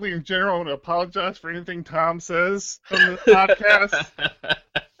PHP Ugly in general, I want to apologize for anything Tom says on this podcast.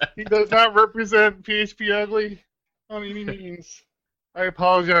 He does not represent PHP Ugly on any means. I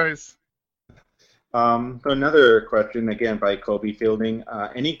apologize. So another question, again by Kobe Fielding.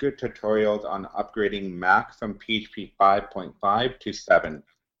 Any good tutorials on upgrading Mac from PHP 5.5 to 7?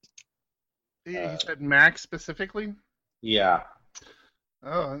 He said Mac specifically? Yeah.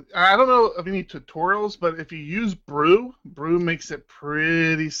 Oh, I don't know of any tutorials, but if you use Brew makes it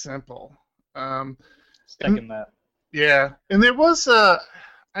pretty simple. Second that. Yeah, and there was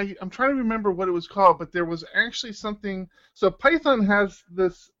I'm trying to remember what it was called, but there was actually something. So Python has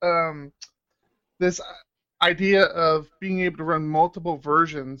this idea of being able to run multiple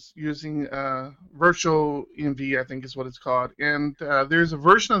versions using virtual env, I think is what it's called. And there's a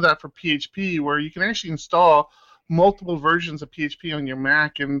version of that for PHP where you can actually install multiple versions of PHP on your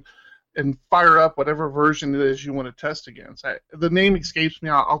Mac and fire up whatever version it is you want to test against. The name escapes me.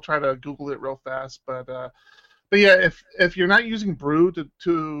 I'll try to Google it real fast, but yeah, if you're not using Brew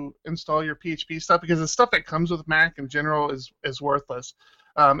to install your PHP stuff, because the stuff that comes with Mac in general is worthless.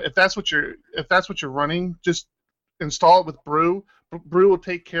 If that's what you're running, just install it with Brew. Brew will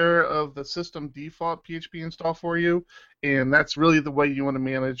take care of the system default PHP install for you, and that's really the way you want to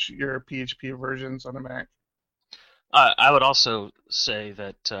manage your PHP versions on a Mac. I would also say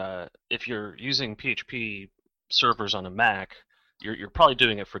that if you're using PHP servers on a Mac, you're probably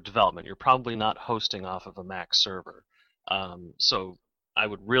doing it for development. You're probably not hosting off of a Mac server. So I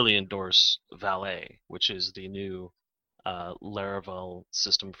would really endorse Valet, which is the new Laravel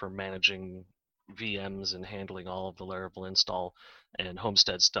system for managing VMs and handling all of the Laravel install and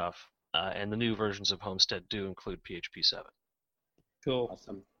Homestead stuff. And the new versions of Homestead do include PHP 7. Cool.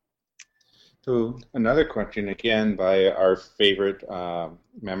 Awesome. So another question, again by our favorite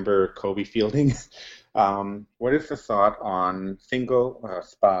member, Kobe Fielding. What is the thought on single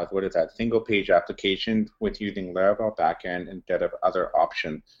SPAs? What is that? Single page application with using Laravel backend instead of other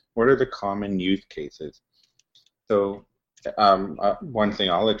options. What are the common use cases? So one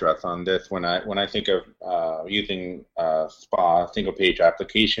thing I'll address on this, when I think of using SPA, single page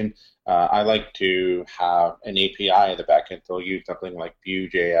application, I like to have an API at the backend. So I'll use something like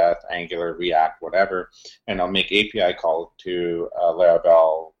Vue.js, Angular, React, whatever, and I'll make API calls to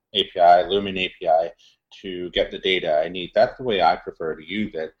Laravel API, Lumen API to get the data I need. That's the way I prefer to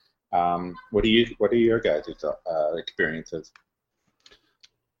use it. What are your guys' experiences?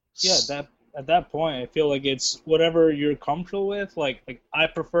 Yeah, at that point, I feel like it's whatever you're comfortable with. Like I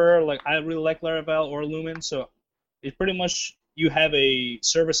prefer, like I really like Laravel or Lumen, so it's pretty much you have a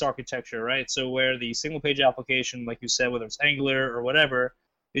service architecture, right? So where the single page application, like you said, whether it's Angular or whatever,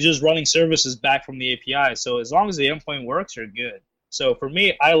 is just running services back from the API. So as long as the endpoint works, you're good. So for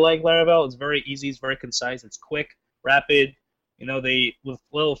me, I like Laravel. It's very easy, it's very concise, it's quick, rapid. You know, they with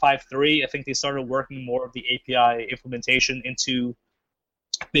Laravel 5.3, I think they started working more of the API implementation into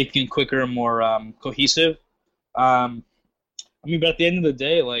making it quicker and more cohesive. I mean, but at the end of the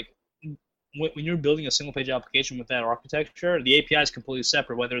day, like when you're building a single page application with that architecture, the API is completely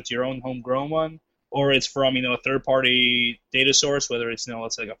separate, whether it's your own homegrown one or it's from, you know, a third party data source, whether it's, you know,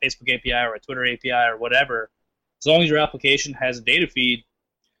 it's like a Facebook API or a Twitter API or whatever. As long as your application has a data feed,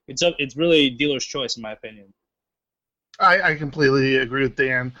 it's really dealer's choice, in my opinion. I completely agree with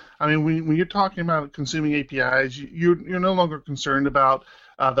Dan. I mean, when you're talking about consuming APIs, you're no longer concerned about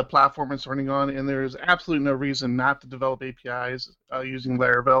the platform it's running on, and there's absolutely no reason not to develop APIs using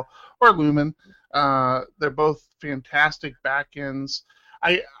Laravel or Lumen. They're both fantastic backends.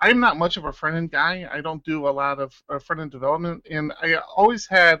 I'm not much of a front-end guy. I don't do a lot of front-end development, and I always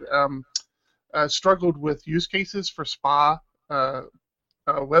had struggled with use cases for SPA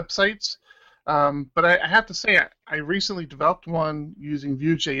websites. But I have to say, I recently developed one using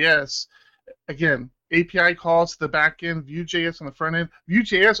Vue.js. Again, API calls to the back end, Vue.js on the front end.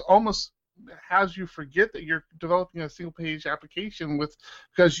 Vue.js almost has you forget that you're developing a single page application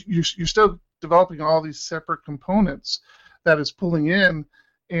because you're still developing all these separate components that it's pulling in.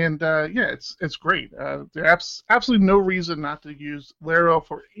 And yeah, it's great. There's absolutely no reason not to use Laravel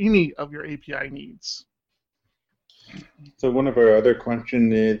for any of your API needs. So one of our other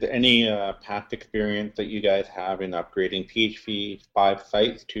questions is any past experience that you guys have in upgrading PHP 5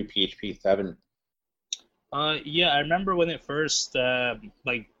 sites to PHP 7? Yeah, I remember when it first, when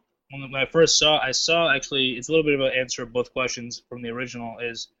I first saw actually, it's a little bit of an answer of both questions from the original,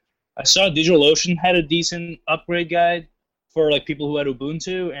 is I saw DigitalOcean had a decent upgrade guide for like people who had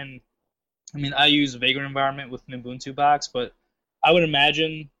Ubuntu, and I mean, I use a Vagrant environment with an Ubuntu box, but I would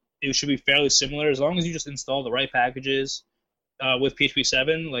imagine it should be fairly similar as long as you just install the right packages with PHP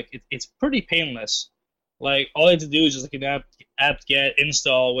 7. Like it's pretty painless. Like all you have to do is just like an apt-get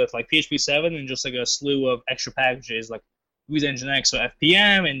install with like PHP 7 and just like a slew of extra packages like use Nginx, so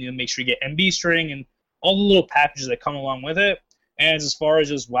FPM, and you make sure you get MB string and all the little packages that come along with it. And as far as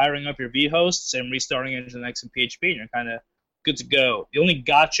just wiring up your vhosts and restarting Nginx and PHP, and you're kind of good to go. The only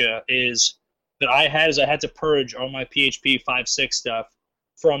gotcha is that I had to purge all my PHP 5.6 stuff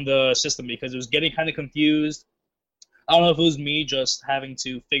from the system because it was getting kind of confused. I don't know if it was me just having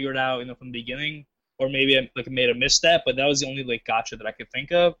to figure it out, from the beginning, or maybe I made a misstep. But that was the only gotcha that I could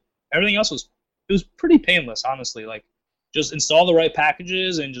think of. Everything else was pretty painless, honestly. Just install the right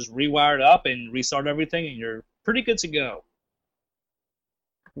packages and just rewire it up and restart everything, and you're pretty good to go.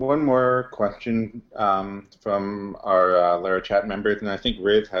 One more question from our LaraChat members, and I think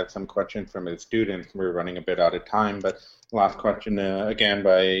Riz had some questions from his students. We're running a bit out of time, but last question again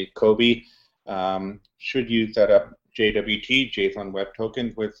by Kobe. Should you set up JWT, JSON Web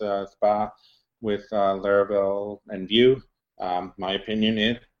Tokens, with SPA, with Laravel and Vue? My opinion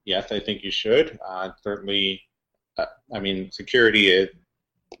is yes, I think you should. Certainly, security is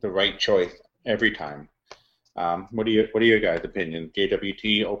the right choice every time. What are your guys' opinions?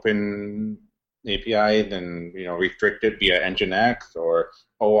 JWT open APIs and restricted via Nginx or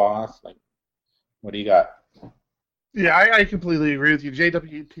OAuth? What do you got? Yeah, I completely agree with you.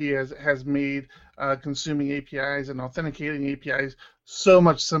 JWT has made consuming APIs and authenticating APIs so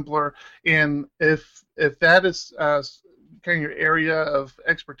much simpler. And if that is kind of your area of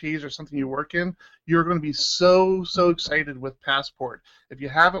expertise or something you work in, you're going to be so excited with Passport. If you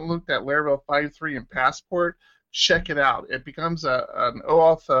haven't looked at Laravel 5.3 and Passport, check it out. It becomes an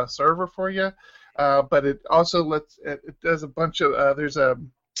OAuth server for you, but it also it does a bunch of there's a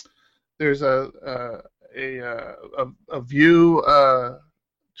Vue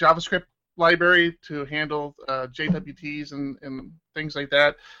JavaScript library to handle JWTs and things like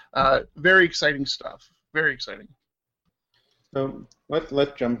that. Very exciting stuff. Very exciting. So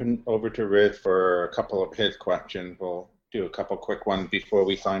let's jump over to Riz for a couple of his questions. We'll do a couple quick ones before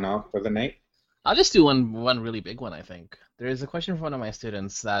we sign off for the night. I'll just do one really big one, I think. There is a question from one of my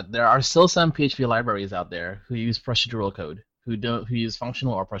students that there are still some PHP libraries out there who use procedural code, who use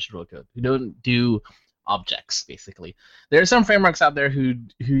functional or procedural code, who don't do objects, basically. There are some frameworks out there who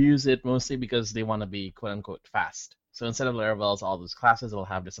use it mostly because they want to be quote-unquote fast. So instead of Laravel's all those classes, it'll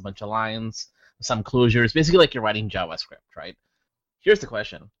have just a bunch of lines, some closures, basically like you're writing JavaScript, right? Here's the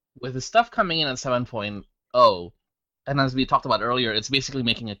question. With the stuff coming in at 7.0, and as we talked about earlier, it's basically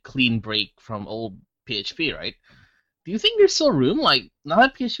making a clean break from old PHP, right? Do you think there's still room? Now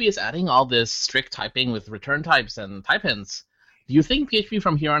that PHP is adding all this strict typing with return types and type hints, do you think PHP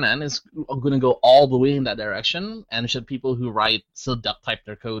from here on in is going to go all the way in that direction? And should people who still duck type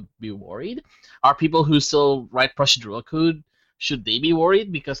their code be worried? Are people who still write procedural code, should they be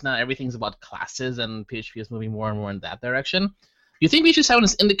worried because now everything's about classes and PHP is moving more and more in that direction? Do you think PHP 7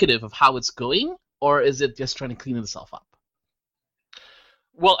 is indicative of how it's going, or is it just trying to clean itself up?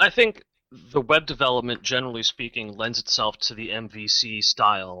 Well, I think the web development, generally speaking, lends itself to the MVC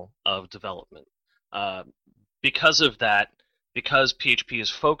style of development. Because of that, because PHP is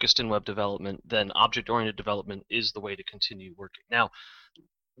focused in web development, then object-oriented development is the way to continue working. Now,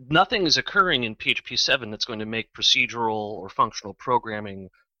 nothing is occurring in PHP 7 that's going to make procedural or functional programming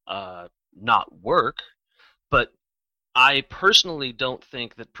not work, but I personally don't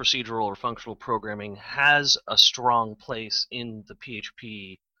think that procedural or functional programming has a strong place in the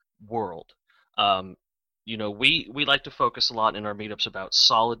PHP world. We like to focus a lot in our meetups about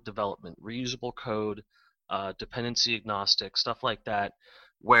solid development, reusable code, dependency agnostic, stuff like that,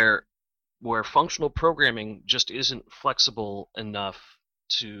 where functional programming just isn't flexible enough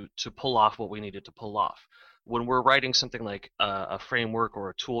to pull off what we needed to pull off. When we're writing something like a framework or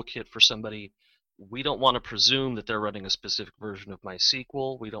a toolkit for somebody, we don't want to presume that they're running a specific version of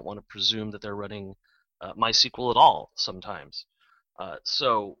MySQL. We don't want to presume that they're running MySQL at all sometimes.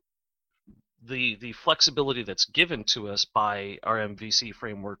 So the flexibility that's given to us by our MVC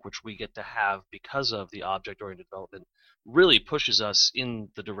framework, which we get to have because of the object-oriented development, really pushes us in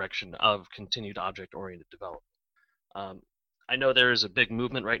the direction of continued object-oriented development. I know there is a big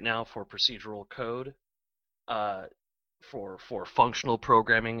movement right now for procedural code, for functional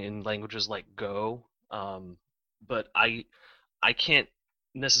programming in languages like Go, but I can't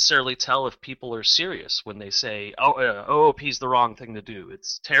necessarily tell if people are serious when they say, OOP is the wrong thing to do.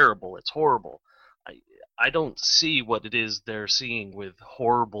 It's terrible. It's horrible. I don't see what it is they're seeing with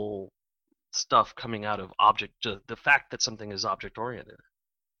horrible stuff coming out of the fact that something is object-oriented.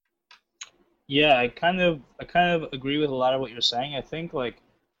 Yeah, I kind of agree with a lot of what you're saying. I think it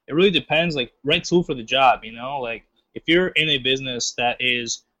really depends, right tool for the job, if you're in a business that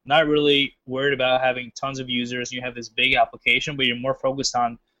is not really worried about having tons of users, and you have this big application, but you're more focused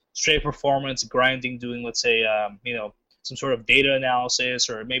on straight performance, grinding, doing, let's say, some sort of data analysis,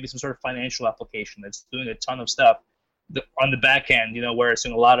 or maybe some sort of financial application that's doing a ton of stuff, on the back end, where it's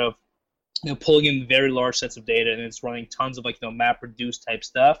doing a lot of pulling in very large sets of data and it's running tons of map-reduce type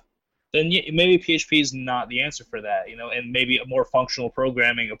stuff, then maybe PHP is not the answer for that, and maybe a more functional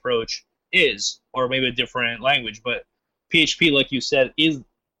programming approach is, or maybe a different language. But PHP, like you said, is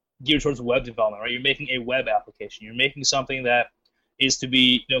geared towards web development, right? You're making a web application. You're making something that is to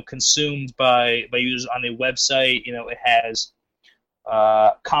be consumed by users on a website. It has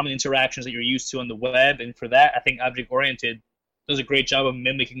common interactions that you're used to on the web, and for that, I think object-oriented does a great job of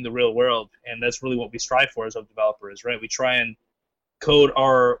mimicking the real world, and that's really what we strive for as web developers, right? We try and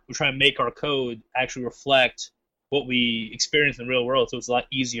make our code actually reflect what we experience in the real world, so it's a lot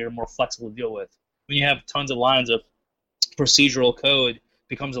easier and more flexible to deal with. When you have tons of lines of procedural code, it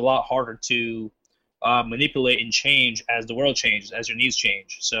becomes a lot harder to manipulate and change as the world changes, as your needs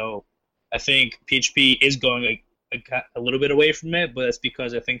change. So I think PHP is going a little bit away from it, but it's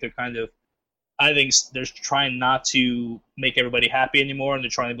because I think they're they're trying not to make everybody happy anymore, and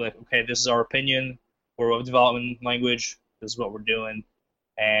they're trying to be like, okay, this is our opinion, we're a web development language, this is what we're doing,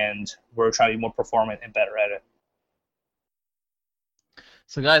 and we're trying to be more performant and better at it.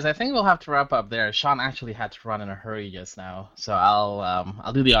 So guys, I think we'll have to wrap up there. Sean actually had to run in a hurry just now, so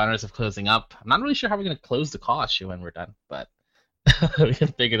I'll do the honors of closing up. I'm not really sure how we're going to close the call when we're done, but we can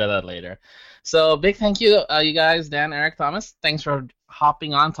figure that out later. So big thank you, you guys, Dan, Eric, Thomas. Thanks for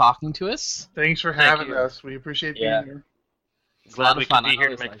hopping on, talking to us. Thanks for having us. We appreciate being here. Glad we could be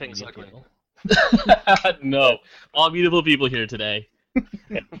here to make things ugly. No, all beautiful people here today.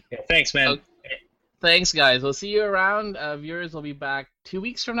 Thanks, man. Okay. Thanks, guys. We'll see you around. Viewers will be back 2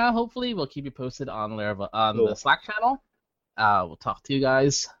 weeks from now, hopefully. We'll keep you posted on the Slack channel. We'll talk to you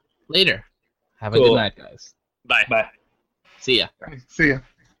guys later. Have a good night, guys. Bye. Bye. See ya. See ya.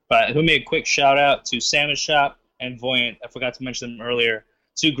 But who made a quick shout out to Salmon Shop and Voyant. I forgot to mention them earlier.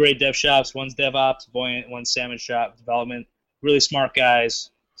 2 great dev shops. One's DevOps, Voyant. One's Salmon Shop development. Really smart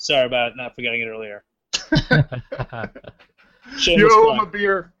guys. Sorry about not forgetting it earlier. You owe them a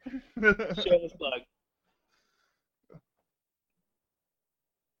beer. Shameless plug.